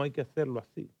evangelismo hay que hacerlo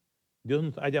así. Dios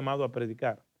nos ha llamado a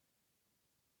predicar.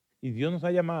 Y Dios nos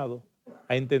ha llamado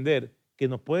a entender que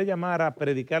nos puede llamar a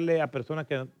predicarle a personas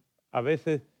que a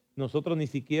veces nosotros ni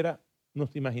siquiera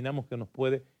nos imaginamos que nos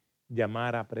puede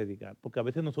llamar a predicar. Porque a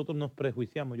veces nosotros nos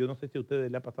prejuiciamos. Yo no sé si a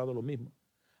ustedes les ha pasado lo mismo.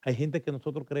 Hay gente que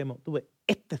nosotros creemos, tú ves,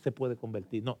 este se puede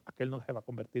convertir. No, aquel no se va a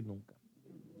convertir nunca.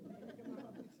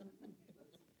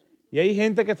 Y hay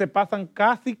gente que se pasan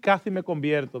casi me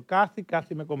convierto, casi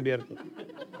me convierto.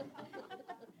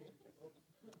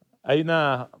 Hay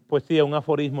una poesía, un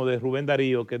aforismo de Rubén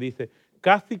Darío que dice,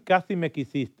 casi me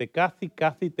quisiste, casi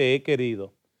te he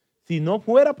querido. Si no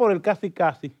fuera por el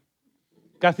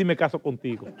casi me caso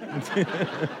contigo.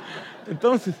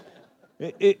 Entonces,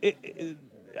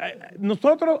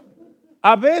 nosotros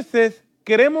a veces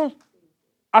queremos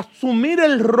asumir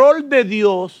el rol de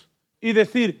Dios y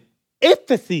decir,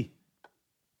 este sí,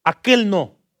 aquel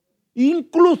no.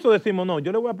 Incluso decimos, no,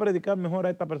 yo le voy a predicar mejor a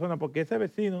esta persona porque ese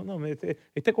vecino, no,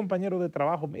 este compañero de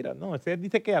trabajo, mira, no, ese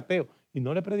dice que es ateo. Y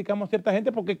no le predicamos a cierta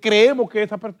gente porque creemos que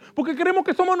esa persona, porque creemos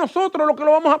que somos nosotros los que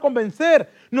lo vamos a convencer.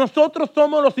 Nosotros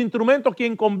somos los instrumentos,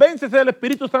 quien convence es el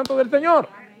Espíritu Santo del Señor.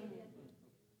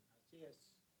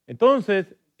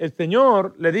 Entonces, el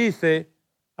Señor le dice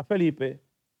a Felipe,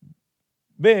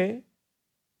 ve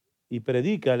y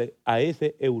predícale a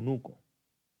ese eunuco,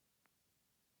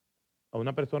 a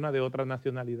una persona de otra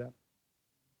nacionalidad.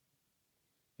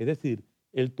 Es decir,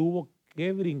 él tuvo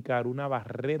que brincar una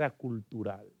barrera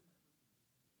cultural.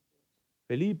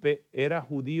 Felipe era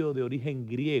judío de origen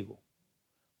griego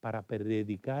para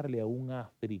predicarle a un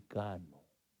africano.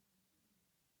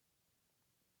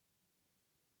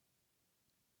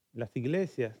 Las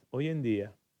iglesias hoy en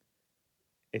día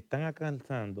están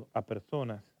alcanzando a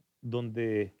personas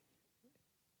donde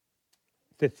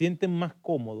se sienten más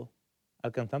cómodos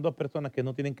alcanzando a personas que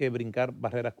no tienen que brincar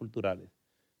barreras culturales.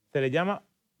 Se le llama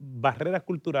barreras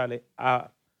culturales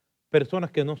a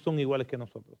personas que no son iguales que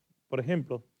nosotros. Por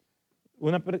ejemplo,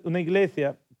 una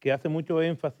iglesia que hace mucho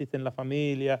énfasis en la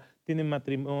familia, tiene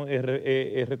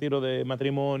retiro de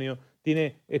matrimonio,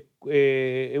 tiene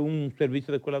un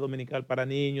servicio de escuela dominical para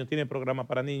niños, tiene programa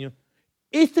para niños.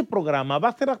 Ese programa va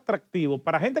a ser atractivo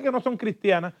para gente que no son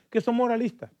cristianas, que son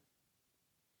moralistas.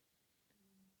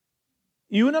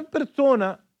 Y una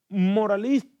persona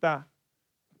moralista,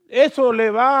 eso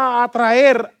le va a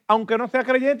atraer, aunque no sea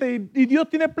creyente, y Dios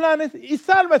tiene planes y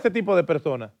salva a ese tipo de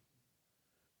personas.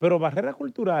 Pero barreras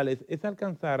culturales es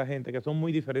alcanzar a gente que son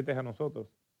muy diferentes a nosotros.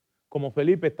 Como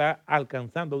Felipe está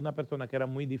alcanzando a una persona que era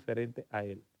muy diferente a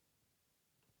él.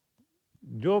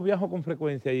 Yo viajo con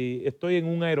frecuencia y estoy en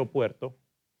un aeropuerto,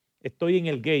 estoy en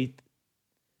el gate,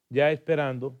 ya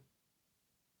esperando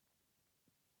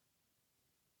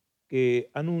que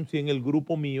anuncien el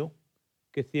grupo mío,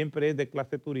 que siempre es de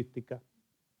clase turística,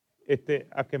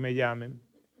 a que me llamen,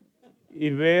 y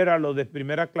ver a los de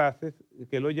primera clase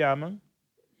que lo llaman,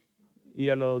 y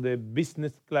a los de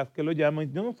business class que lo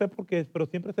llaman. Yo no sé por qué, pero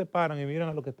siempre se paran y miran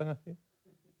a lo que están haciendo.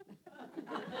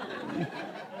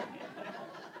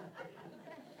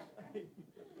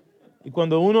 Y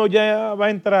cuando uno ya va a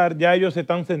entrar, ya ellos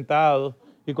están sentados.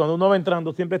 Y cuando uno va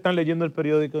entrando, siempre están leyendo el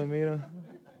periódico y miran.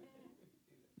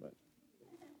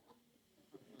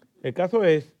 El caso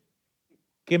es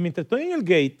que mientras estoy en el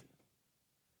gate,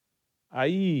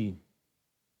 hay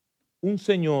un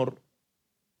señor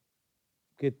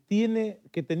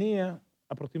que tenía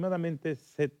aproximadamente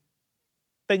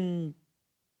 70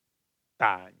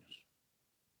 años.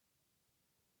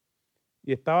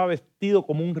 Y estaba vestido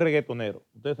como un reggaetonero.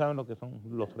 Ustedes saben lo que son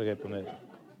los reggaetoneros.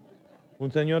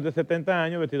 Un señor de 70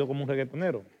 años vestido como un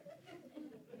reggaetonero.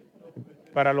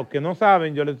 Para los que no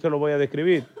saben, yo se lo voy a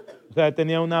describir. O sea,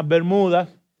 tenía unas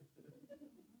bermudas,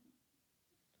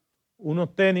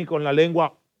 unos tenis con la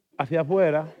lengua hacia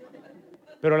afuera,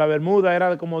 pero la bermuda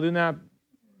era como de una,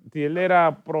 si él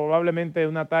era probablemente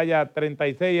una talla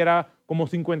 36, era como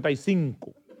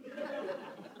 55.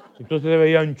 Entonces se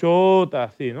veían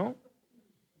chotas así, ¿no?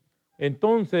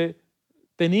 Entonces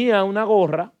tenía una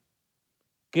gorra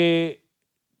que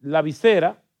la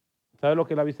visera, ¿sabes lo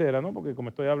que es la visera, no? Porque como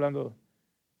estoy hablando,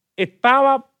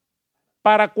 estaba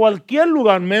para cualquier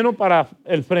lugar menos para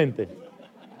el frente.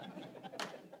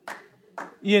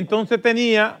 Y entonces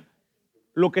tenía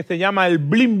lo que se llama el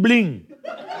bling bling.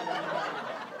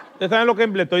 Ustedes saben lo que es.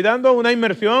 Le estoy dando una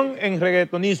inmersión en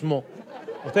reggaetonismo.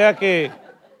 O sea que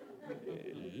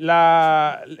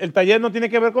el taller no tiene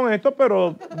que ver con esto,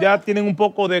 pero ya tienen un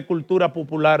poco de cultura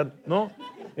popular, ¿no?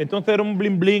 Entonces era un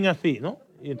bling bling así, ¿no?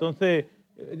 Y entonces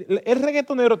el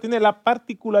reggaetonero tiene la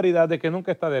particularidad de que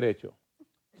nunca está derecho.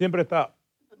 Siempre está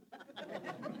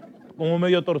como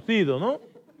medio torcido, ¿no?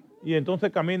 Y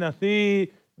entonces camina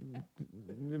así,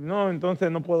 no, entonces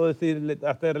no puedo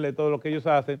hacerle todo lo que ellos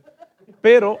hacen.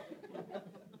 Pero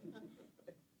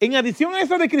en adición a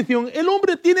esa descripción, el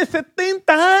hombre tiene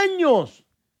 70 años.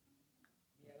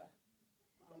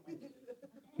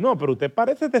 No, pero usted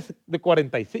parece de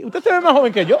 45. Usted se ve más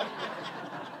joven que yo.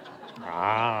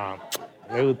 Ah,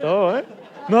 me gustó, ¿eh?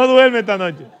 No duerme esta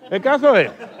noche. El caso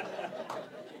es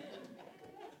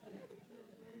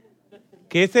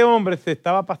que ese hombre se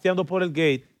estaba paseando por el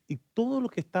gate y todos los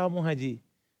que estábamos allí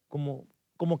como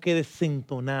que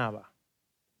desentonaba.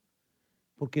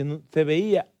 Porque se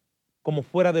veía como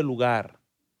fuera de lugar.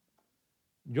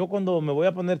 Yo cuando me voy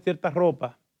a poner cierta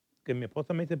ropa, que mi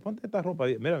esposa me dice, ponte esta ropa.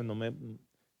 Mira,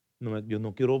 yo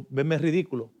no quiero verme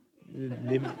ridículo.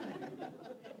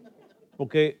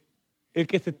 Porque el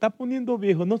que se está poniendo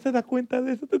viejo no se da cuenta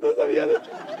de eso. ¿Usted no sabía de eso?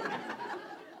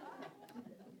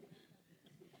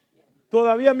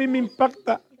 Todavía a mí me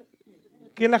impacta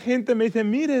que la gente me dice,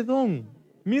 mire, don,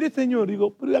 mire, señor.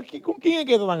 Digo, pero aquí ¿con quién es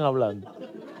que están hablando?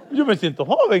 Yo me siento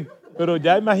joven, pero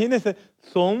ya imagínense,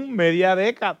 son media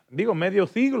década, medio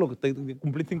siglo, que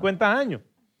cumplí 50 años.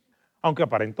 Aunque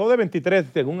aparentó de 23,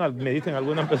 según me dicen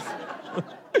algunas personas.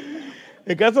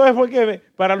 El caso fue que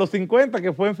para los 50,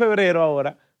 que fue en febrero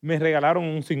ahora, me regalaron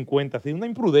un 50, así, una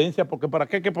imprudencia, porque ¿para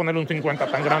qué hay que ponerle un 50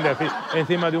 tan grande así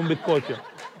encima de un bizcocho?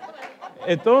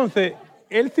 Entonces,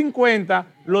 el 50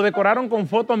 lo decoraron con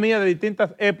fotos mías de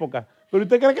distintas épocas. Pero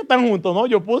usted cree que están juntos, ¿no?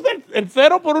 Yo puse el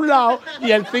 0 por un lado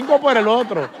y el 5 por el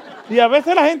otro. Y a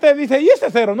veces la gente dice, ¿y ese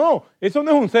 0? No, eso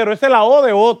no es un 0, esa es la O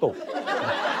de Otto.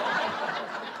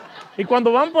 Y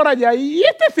cuando van por allá, ¿y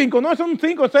este 5? No, es un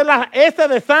 5, esa es la S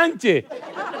de Sánchez.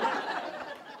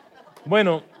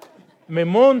 Bueno, me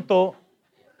monto,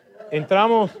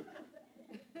 entramos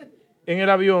en el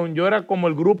avión, yo era como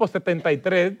el grupo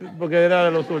 73, porque era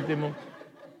de los últimos.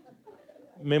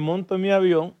 Me monto en mi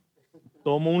avión,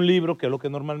 tomo un libro, que es lo que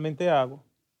normalmente hago.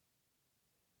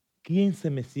 ¿Quién se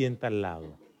me sienta al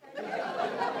lado?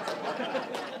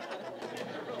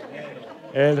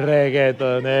 El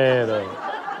reggaetonero.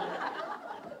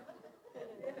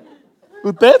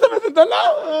 ¿Usted se me sentó al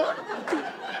lado?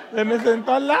 Se me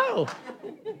sentó al lado.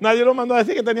 Nadie lo mandó a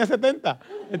decir que tenía 70.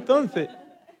 Entonces,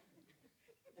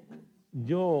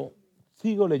 yo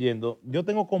sigo leyendo. Yo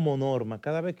tengo como norma,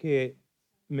 cada vez que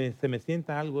se me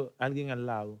sienta alguien al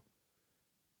lado,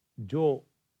 yo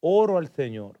oro al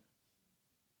Señor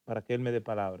para que Él me dé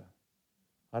palabra.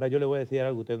 Ahora yo le voy a decir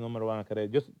algo, ustedes no me lo van a creer.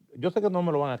 Yo sé que no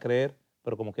me lo van a creer,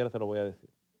 pero como quiera se lo voy a decir.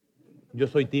 Yo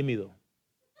soy tímido.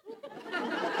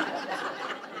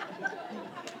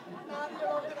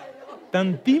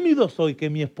 Tan tímido soy que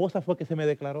mi esposa fue que se me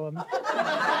declaró a mí.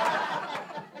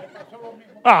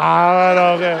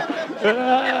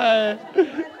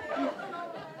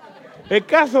 El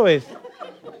caso es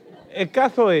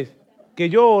que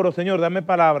yo oro, Señor, dame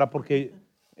palabra, porque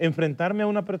enfrentarme a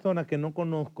una persona que no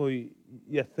conozco y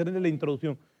hacerle la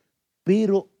introducción,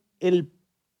 pero el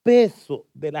peso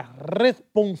de la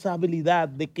responsabilidad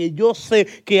de que yo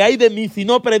sé que hay de mí si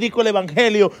no predico el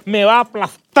evangelio me va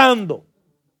aplastando.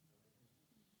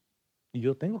 Y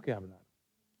yo tengo que hablar,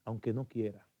 aunque no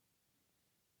quiera.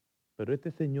 Pero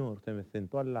este señor se me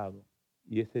sentó al lado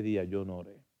y ese día yo no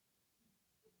oré.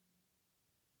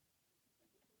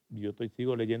 Yo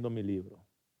sigo leyendo mi libro.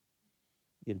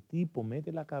 Y el tipo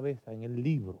mete la cabeza en el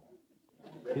libro.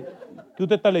 ¿Qué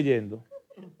usted está leyendo?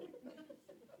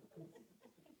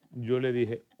 Yo le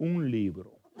dije, un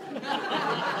libro.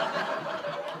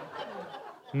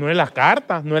 No es las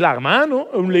cartas, no es la mano,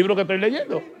 es un libro que estoy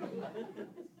leyendo.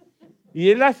 Y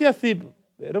él hacía así,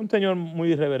 era un señor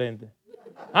muy irreverente.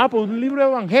 Pues un libro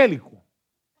evangélico.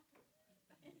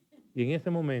 Y en ese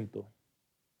momento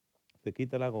se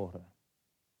quita la gorra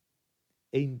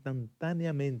e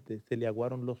instantáneamente se le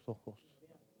aguaron los ojos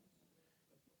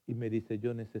y me dice,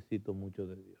 yo necesito mucho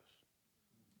de Dios.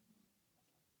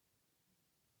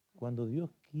 Cuando Dios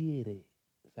quiere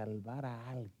salvar a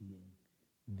alguien,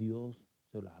 Dios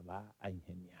se la va a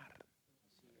ingeniar.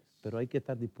 Pero hay que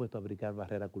estar dispuesto a brincar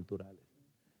barreras culturales.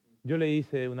 Yo le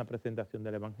hice una presentación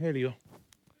del Evangelio.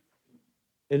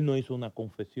 Él no hizo una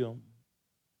confesión.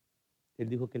 Él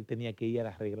dijo que él tenía que ir a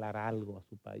arreglar algo a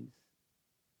su país.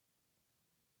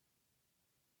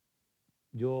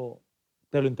 Yo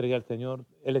te lo entregué al Señor.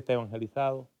 Él está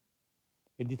evangelizado.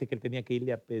 Él dice que él tenía que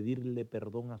irle a pedirle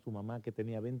perdón a su mamá, que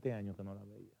tenía 20 años que no la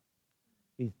veía.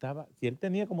 Y si él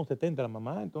tenía como 70 la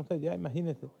mamá, entonces ya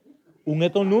imagínense, un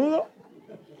estornudo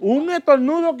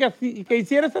que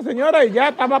hiciera esa señora y ya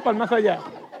estaba para el más allá.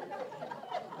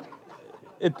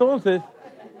 Entonces,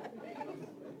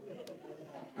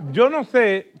 yo no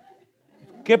sé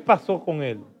qué pasó con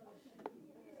él,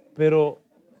 pero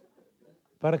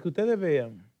para que ustedes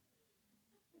vean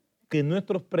que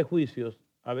nuestros prejuicios,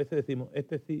 a veces decimos,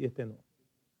 este sí, este no.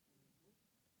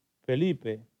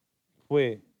 Felipe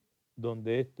fue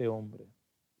donde este hombre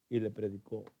y le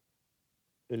predicó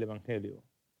el evangelio.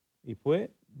 Y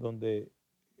fue donde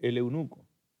el eunuco.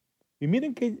 Y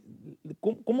miren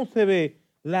cómo se ve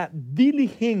la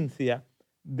diligencia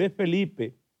de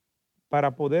Felipe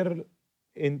para poder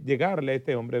llegarle a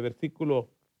este hombre. Versículo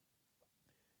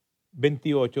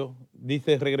 28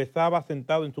 dice, regresaba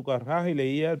sentado en su carruaje y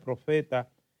leía el profeta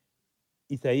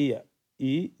Isaías.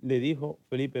 Y le dijo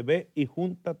Felipe, ve y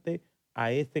júntate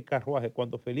a ese carruaje.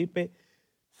 Cuando Felipe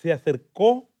se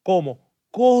acercó, ¿cómo?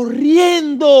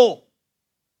 Corriendo.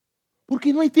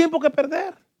 Porque no hay tiempo que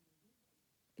perder.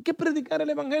 Hay que predicar el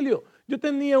evangelio. Yo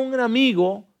tenía un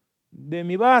amigo de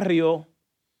mi barrio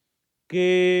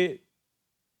que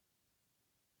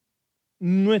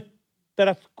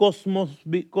nuestras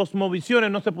cosmovisiones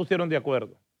no se pusieron de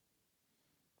acuerdo.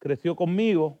 Creció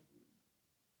conmigo,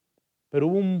 pero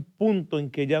hubo un punto en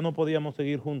que ya no podíamos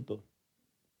seguir juntos.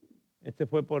 Este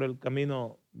fue por el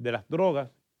camino de las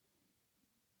drogas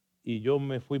y yo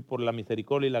me fui por la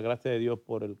misericordia y la gracia de Dios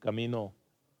por el camino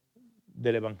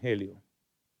del evangelio.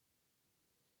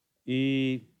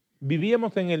 Y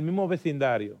vivíamos en el mismo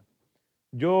vecindario.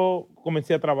 Yo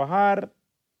comencé a trabajar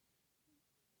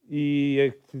y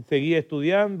seguía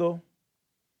estudiando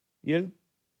y él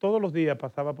todos los días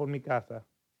pasaba por mi casa.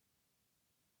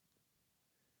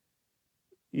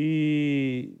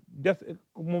 Y ya,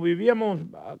 como vivíamos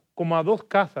como a 2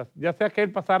 casas, ya sea que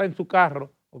él pasara en su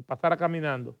carro o pasara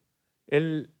caminando,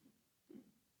 él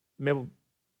me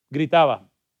gritaba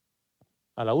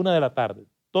a la 1 de la tarde,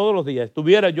 todos los días,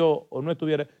 estuviera yo o no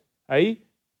estuviera ahí,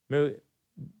 me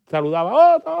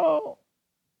saludaba, ¡Otto!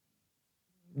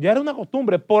 Ya era una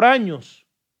costumbre por años.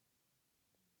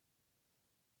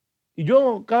 Y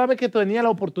yo cada vez que tenía la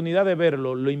oportunidad de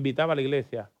verlo, lo invitaba a la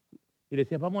iglesia. Y le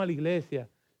decía, vamos a la iglesia.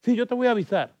 Sí, yo te voy a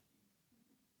avisar.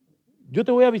 Yo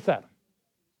te voy a avisar.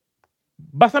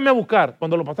 Pásame a buscar.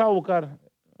 Cuando lo pasaba a buscar,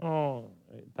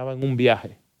 estaba en un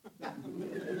viaje.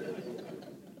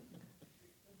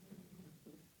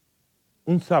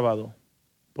 Un sábado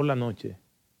por la noche,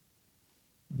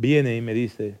 viene y me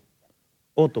dice,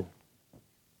 Otto,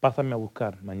 pásame a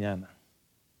buscar mañana.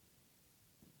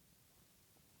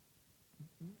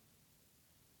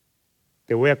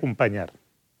 Te voy a acompañar.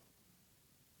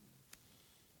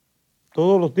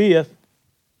 Todos los días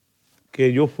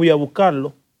que yo fui a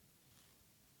buscarlo,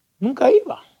 nunca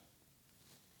iba.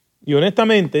 Y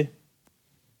honestamente,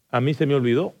 a mí se me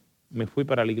olvidó. Me fui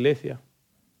para la iglesia.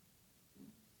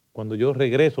 Cuando yo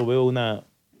regreso veo una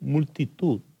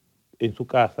multitud en su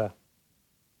casa.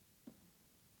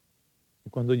 Y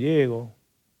cuando llego,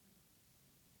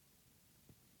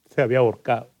 se había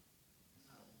ahorcado.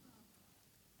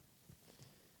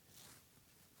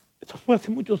 Eso fue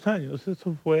hace muchos años,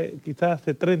 eso fue quizás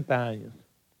hace 30 años.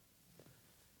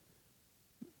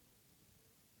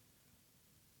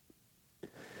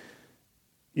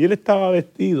 Y él estaba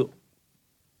vestido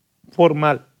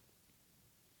formal,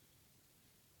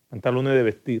 pantalones de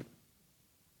vestir,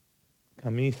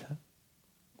 camisa,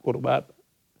 corbata,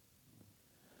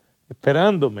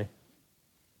 esperándome.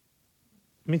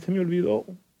 A mí se me olvidó.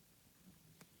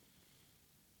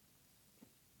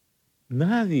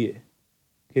 Nadie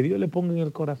que Dios le ponga en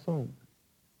el corazón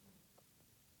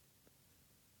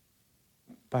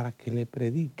para que le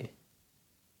predique,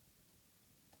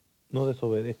 no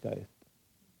desobedezca esto.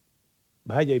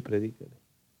 Vaya y predíquele.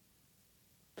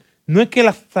 No es que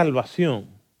la salvación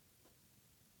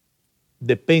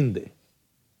depende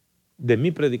de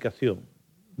mi predicación.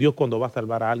 Dios cuando va a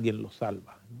salvar a alguien lo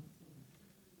salva.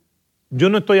 Yo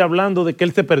no estoy hablando de que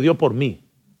Él se perdió por mí.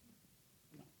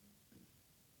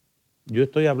 Yo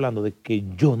estoy hablando de que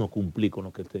yo no cumplí con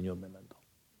lo que el Señor me mandó.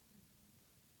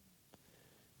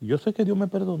 Yo sé que Dios me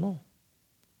perdonó.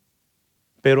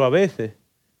 Pero a veces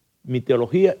mi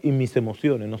teología y mis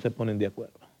emociones no se ponen de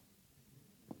acuerdo.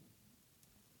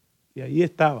 Y ahí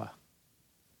estaba.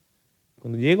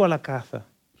 Cuando llego a la casa,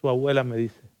 su abuela me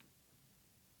dice,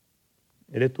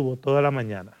 él estuvo toda la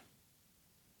mañana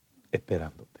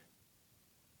esperándote.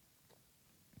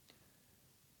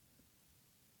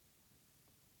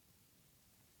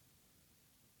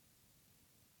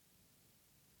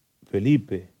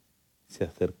 Felipe se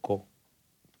acercó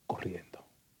corriendo.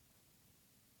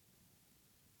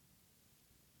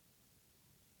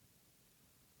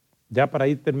 Ya para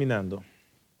ir terminando,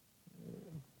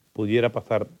 pudiera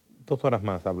pasar 2 horas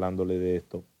más hablándole de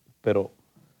esto, pero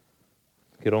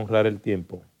quiero honrar el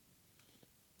tiempo.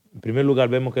 En primer lugar,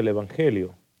 vemos que el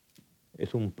Evangelio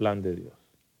es un plan de Dios.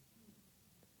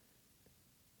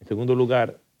 En segundo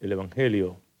lugar, el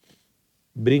Evangelio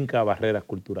brinca barreras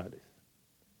culturales.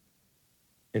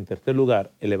 En tercer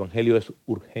lugar, el Evangelio es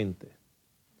urgente.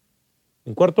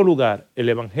 En cuarto lugar, el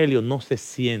Evangelio no se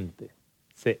siente,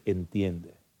 se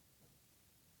entiende.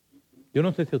 Yo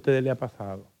no sé si a ustedes les ha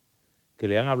pasado que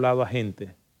le han hablado a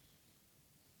gente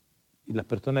y las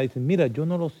personas dicen, mira, yo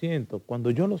no lo siento.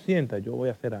 Cuando yo lo sienta, yo voy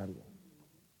a hacer algo.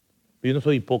 Yo no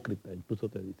soy hipócrita, incluso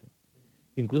te dicen.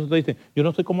 Incluso te dicen, yo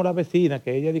no soy como la vecina,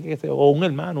 que ella dice que sea, o un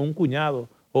hermano, un cuñado,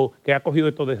 o que ha cogido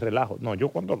esto de relajo. No, yo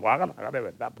cuando lo haga de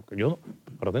verdad, porque yo no,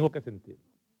 pero tengo que sentir.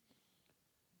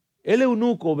 El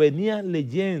eunuco venía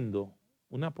leyendo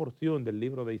una porción del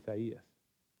libro de Isaías.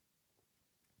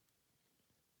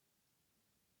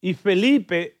 Y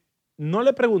Felipe no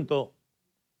le preguntó,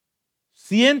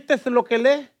 ¿sientes lo que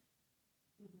lees?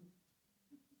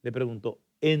 Le preguntó,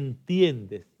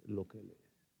 ¿entiendes lo que lees?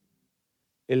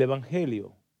 El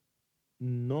Evangelio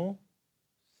no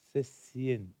se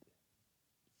siente,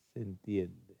 se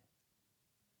entiende.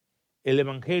 El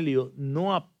Evangelio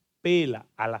no apela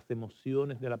a las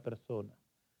emociones de la persona,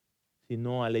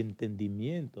 sino al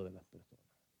entendimiento de las personas.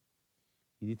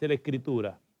 Y dice la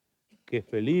Escritura que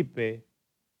Felipe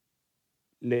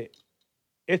le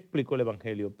explicó el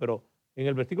Evangelio, pero en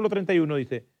el versículo 31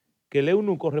 dice que el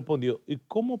eunuco respondió, ¿y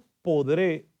cómo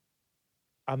podré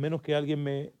a menos que alguien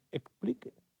me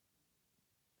explique?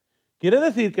 Quiere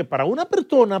decir que para una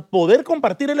persona poder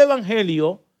compartir el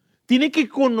Evangelio, tiene que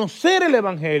conocer el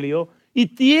Evangelio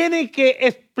y tiene que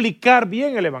explicar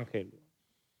bien el Evangelio.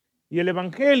 Y el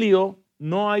Evangelio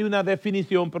no hay una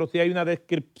definición, pero sí hay una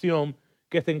descripción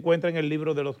que se encuentra en el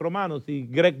libro de los Romanos. Y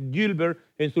Greg Gilbert,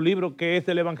 en su libro que es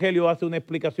el Evangelio, hace una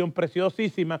explicación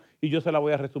preciosísima y yo se la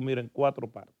voy a resumir en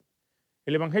 4 partes.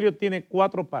 El Evangelio tiene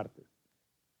 4 partes.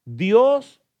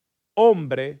 Dios,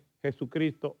 hombre,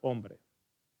 Jesucristo, hombre.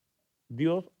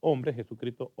 Dios, hombre,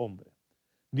 Jesucristo, hombre.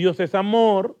 Dios es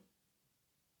amor.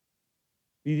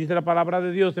 Y dice la palabra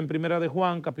de Dios en 1 de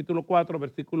Juan, capítulo 4,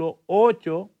 versículo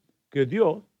 8, que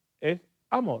Dios es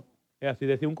amor. Es así,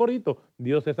 decía un corito,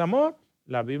 Dios es amor,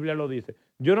 la Biblia lo dice.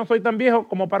 Yo no soy tan viejo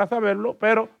como para saberlo,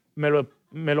 pero me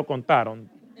lo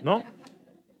contaron, ¿no?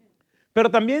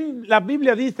 Pero también la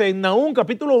Biblia dice en Nahum,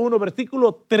 capítulo 1,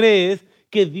 versículo 3,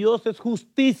 que Dios es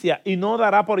justicia y no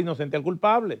dará por inocente al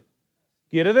culpable.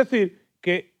 Quiere decir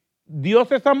que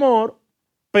Dios es amor,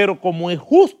 pero como es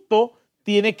justo,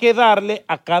 tiene que darle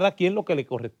a cada quien lo que le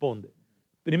corresponde.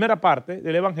 Primera parte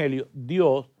del Evangelio,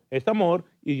 Dios es amor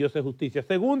y Dios es justicia.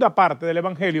 Segunda parte del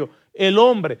Evangelio, el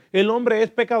hombre es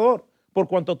pecador, por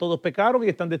cuanto todos pecaron y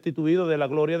están destituidos de la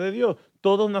gloria de Dios.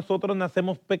 Todos nosotros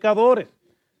nacemos pecadores.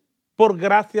 Por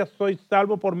gracia soy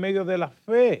salvo por medio de la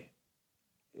fe.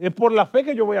 Es por la fe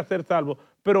que yo voy a ser salvo,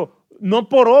 pero no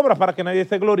por obras para que nadie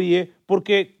se gloríe,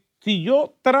 porque si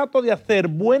yo trato de hacer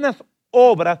buenas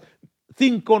obras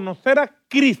sin conocer a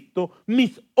Cristo,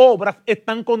 mis obras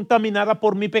están contaminadas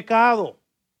por mi pecado.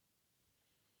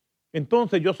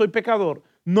 Entonces yo soy pecador,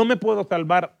 no me puedo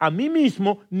salvar a mí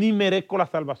mismo ni merezco la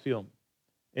salvación.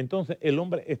 Entonces el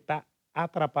hombre está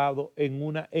atrapado en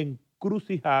una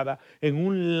encrucijada, en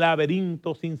un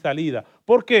laberinto sin salida.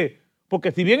 ¿Por qué?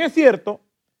 Porque si bien es cierto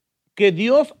que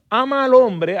Dios ama al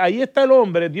hombre, ahí está el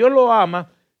hombre, Dios lo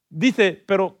ama, dice,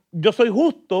 pero yo soy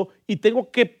justo y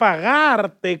tengo que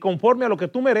pagarte conforme a lo que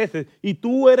tú mereces y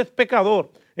tú eres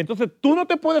pecador. Entonces tú no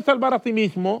te puedes salvar a ti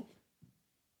mismo,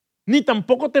 ni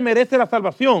tampoco te mereces la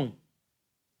salvación.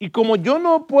 Y como yo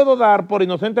no puedo dar por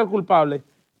inocente al culpable,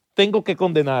 tengo que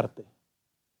condenarte.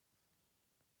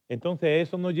 Entonces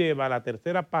eso nos lleva a la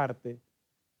tercera parte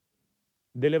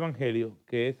del Evangelio,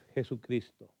 que es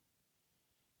Jesucristo.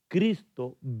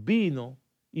 Cristo vino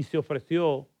y se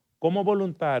ofreció como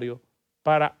voluntario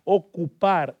para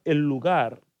ocupar el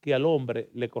lugar que al hombre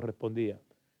le correspondía.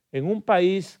 En un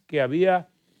país que había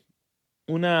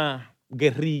unas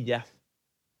guerrillas,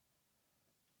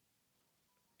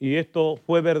 y esto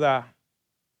fue verdad,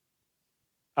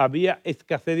 había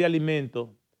escasez de alimentos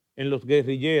en los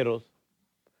guerrilleros,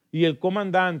 y el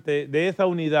comandante de esa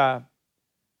unidad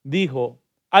dijo,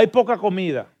 hay poca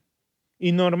comida,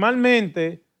 y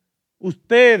normalmente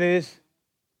ustedes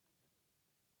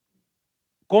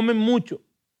comen mucho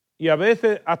y a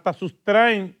veces hasta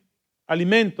sustraen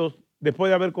alimentos después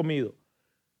de haber comido.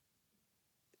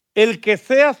 El que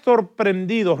sea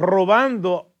sorprendido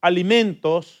robando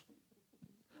alimentos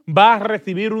va a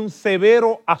recibir un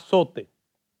severo azote.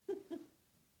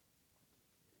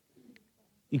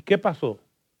 ¿Y qué pasó?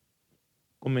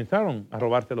 Comenzaron a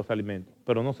robarse los alimentos,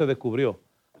 pero no se descubrió.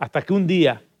 Hasta que un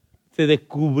día se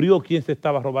descubrió quién se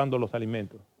estaba robando los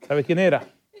alimentos. ¿Sabe quién era?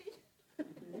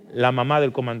 La mamá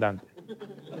del comandante.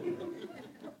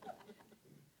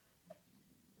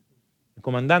 El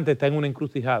comandante está en una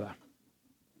encrucijada.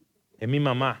 Es mi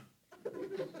mamá.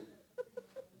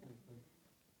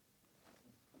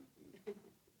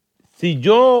 Si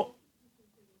yo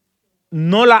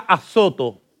no la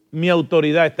azoto, mi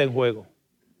autoridad está en juego.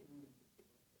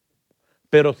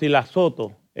 Pero si la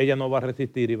azoto, ella no va a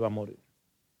resistir y va a morir.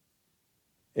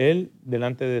 Él,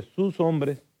 delante de sus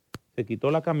hombres, se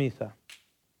quitó la camisa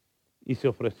y se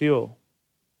ofreció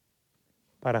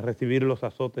para recibir los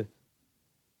azotes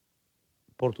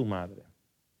por su madre.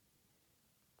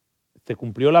 Se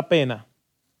cumplió la pena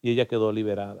y ella quedó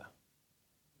liberada.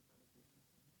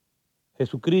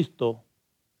 Jesucristo,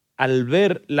 al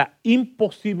ver la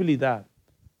imposibilidad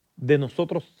de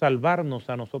nosotros salvarnos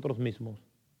a nosotros mismos,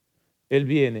 Él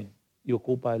viene y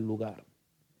ocupa el lugar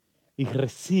y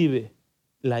recibe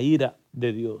la ira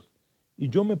de Dios. Y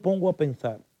yo me pongo a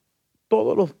pensar,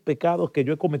 todos los pecados que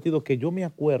yo he cometido, que yo me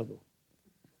acuerdo,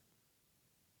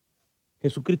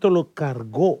 Jesucristo lo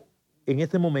cargó en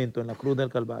ese momento en la cruz del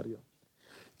Calvario.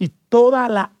 Y toda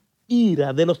la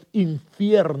ira de los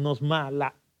infiernos más,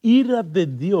 la ira de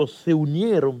Dios se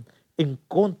unieron en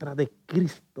contra de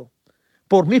Cristo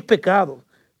por mis pecados.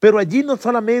 Pero allí no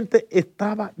solamente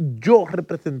estaba yo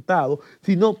representado,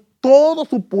 sino todo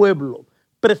su pueblo,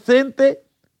 presente,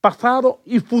 pasado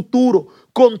y futuro,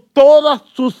 con todas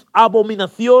sus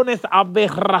abominaciones,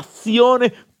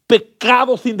 aberraciones,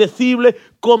 pecados indecibles,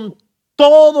 con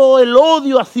todo el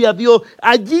odio hacia Dios.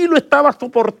 Allí lo estaba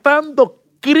soportando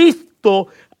Cristo,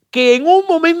 que en un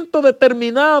momento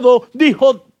determinado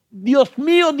dijo, Dios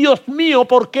mío,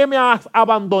 ¿por qué me has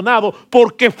abandonado?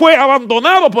 Porque fue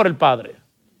abandonado por el Padre,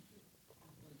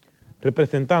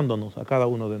 representándonos a cada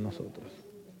uno de nosotros.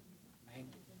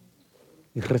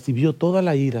 Y recibió toda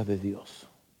la ira de Dios.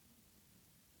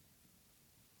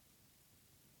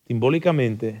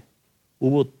 Simbólicamente,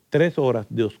 hubo 3 horas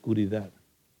de oscuridad,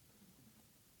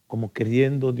 como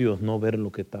queriendo Dios no ver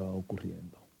lo que estaba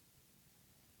ocurriendo.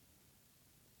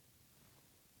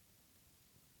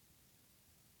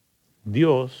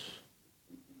 Dios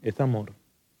es amor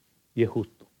y es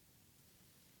justo.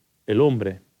 El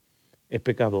hombre es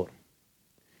pecador.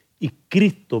 Y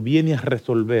Cristo viene a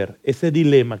resolver ese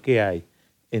dilema que hay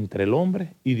entre el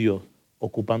hombre y Dios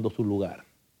ocupando su lugar.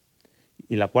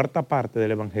 Y la cuarta parte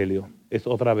del Evangelio es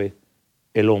otra vez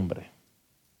el hombre,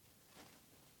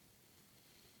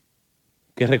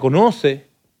 que reconoce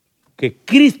que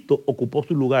Cristo ocupó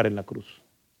su lugar en la cruz.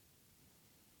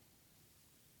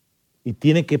 Y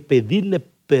tiene que pedirle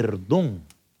perdón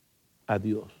a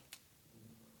Dios,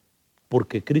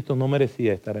 porque Cristo no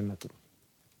merecía estar en la cruz.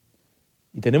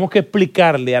 Y tenemos que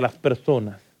explicarle a las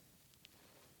personas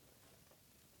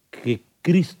que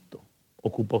Cristo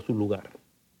ocupó su lugar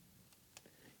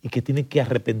y que tiene que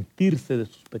arrepentirse de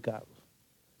sus pecados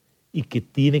y que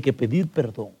tiene que pedir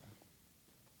perdón,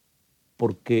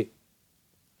 porque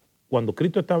cuando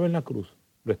Cristo estaba en la cruz,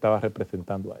 lo estaba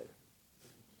representando a Él.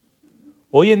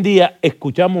 Hoy en día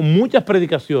escuchamos muchas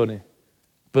predicaciones,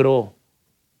 pero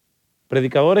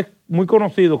predicadores muy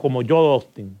conocidos como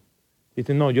Austin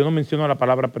dicen, no, yo no menciono la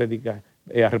palabra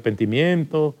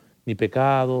arrepentimiento ni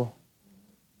pecado,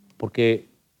 porque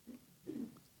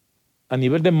a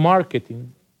nivel de marketing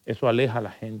eso aleja a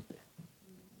la gente.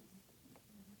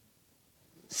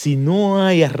 Si no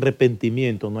hay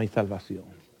arrepentimiento, no hay salvación.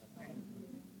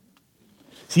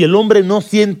 Si el hombre no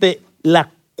siente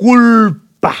la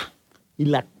culpa y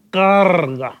la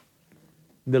carga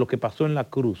de lo que pasó en la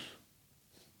cruz,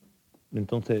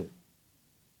 entonces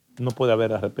no puede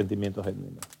haber arrepentimiento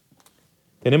genuino.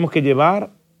 Tenemos que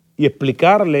llevar y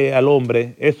explicarle al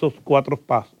hombre esos 4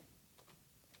 pasos.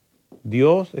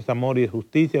 Dios es amor y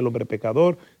justicia, el hombre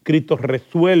pecador. Cristo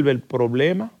resuelve el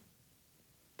problema.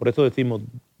 Por eso decimos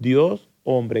Dios,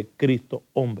 hombre, Cristo,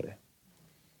 hombre.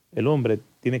 El hombre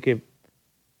tiene que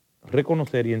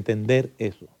reconocer y entender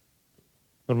eso.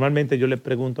 Normalmente yo le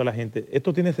pregunto a la gente,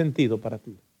 ¿esto tiene sentido para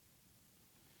ti?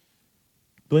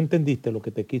 ¿Tú entendiste lo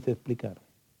que te quise explicar?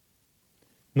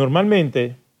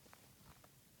 Normalmente,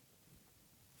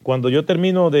 cuando yo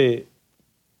termino de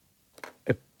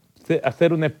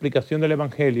hacer una explicación del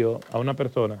Evangelio a una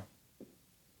persona,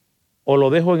 o lo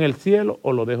dejo en el cielo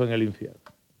o lo dejo en el infierno.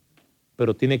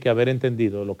 Pero tiene que haber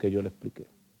entendido lo que yo le expliqué.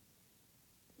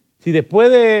 Si después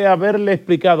de haberle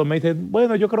explicado me dice,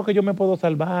 bueno, yo creo que yo me puedo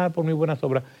salvar por mis buenas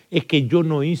obras, es que yo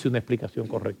no hice una explicación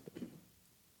correcta.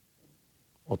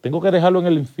 O tengo que dejarlo en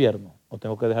el infierno o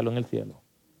tengo que dejarlo en el cielo.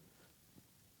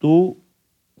 Tú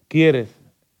quieres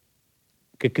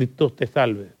que Cristo te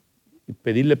salve y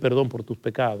pedirle perdón por tus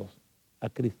pecados a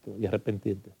Cristo y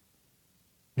arrepentirte.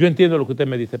 Yo entiendo lo que usted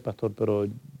me dice, pastor, pero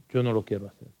yo no lo quiero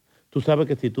hacer. Tú sabes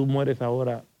que si tú mueres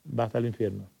ahora vas al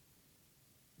infierno.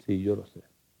 Sí, yo lo sé.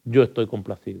 Yo estoy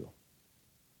complacido.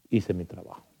 Hice mi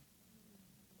trabajo.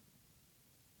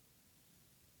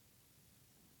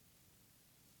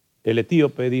 El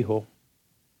etíope dijo,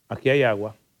 aquí hay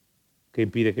agua que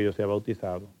impide que yo sea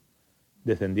bautizado.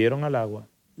 Descendieron al agua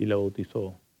y la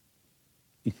bautizó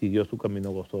y siguió su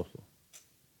camino gozoso.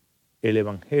 El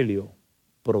Evangelio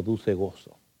produce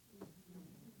gozo.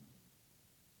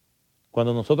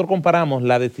 Cuando nosotros comparamos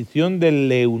la decisión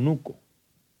del eunuco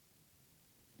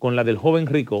con la del joven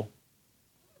rico,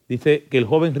 dice que el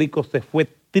joven rico se fue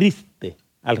triste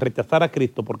al rechazar a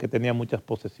Cristo porque tenía muchas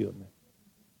posesiones.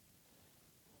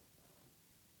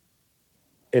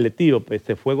 El etíope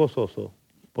se fue gozoso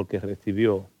porque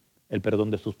recibió el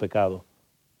perdón de sus pecados,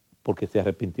 porque se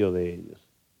arrepintió de ellos.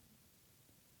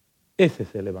 Ese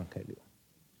es el Evangelio.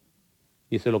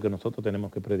 Y eso es lo que nosotros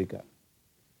tenemos que predicar.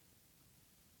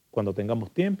 Cuando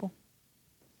tengamos tiempo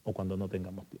o cuando no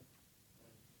tengamos tiempo.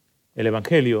 El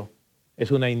Evangelio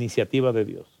es una iniciativa de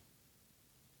Dios.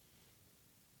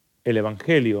 El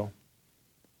Evangelio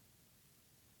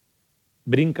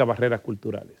brinca barreras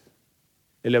culturales.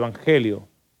 El Evangelio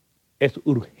es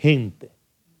urgente.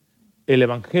 El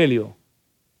Evangelio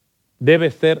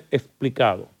debe ser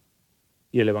explicado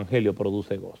y el Evangelio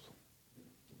produce gozo.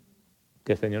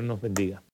 Que el Señor nos bendiga.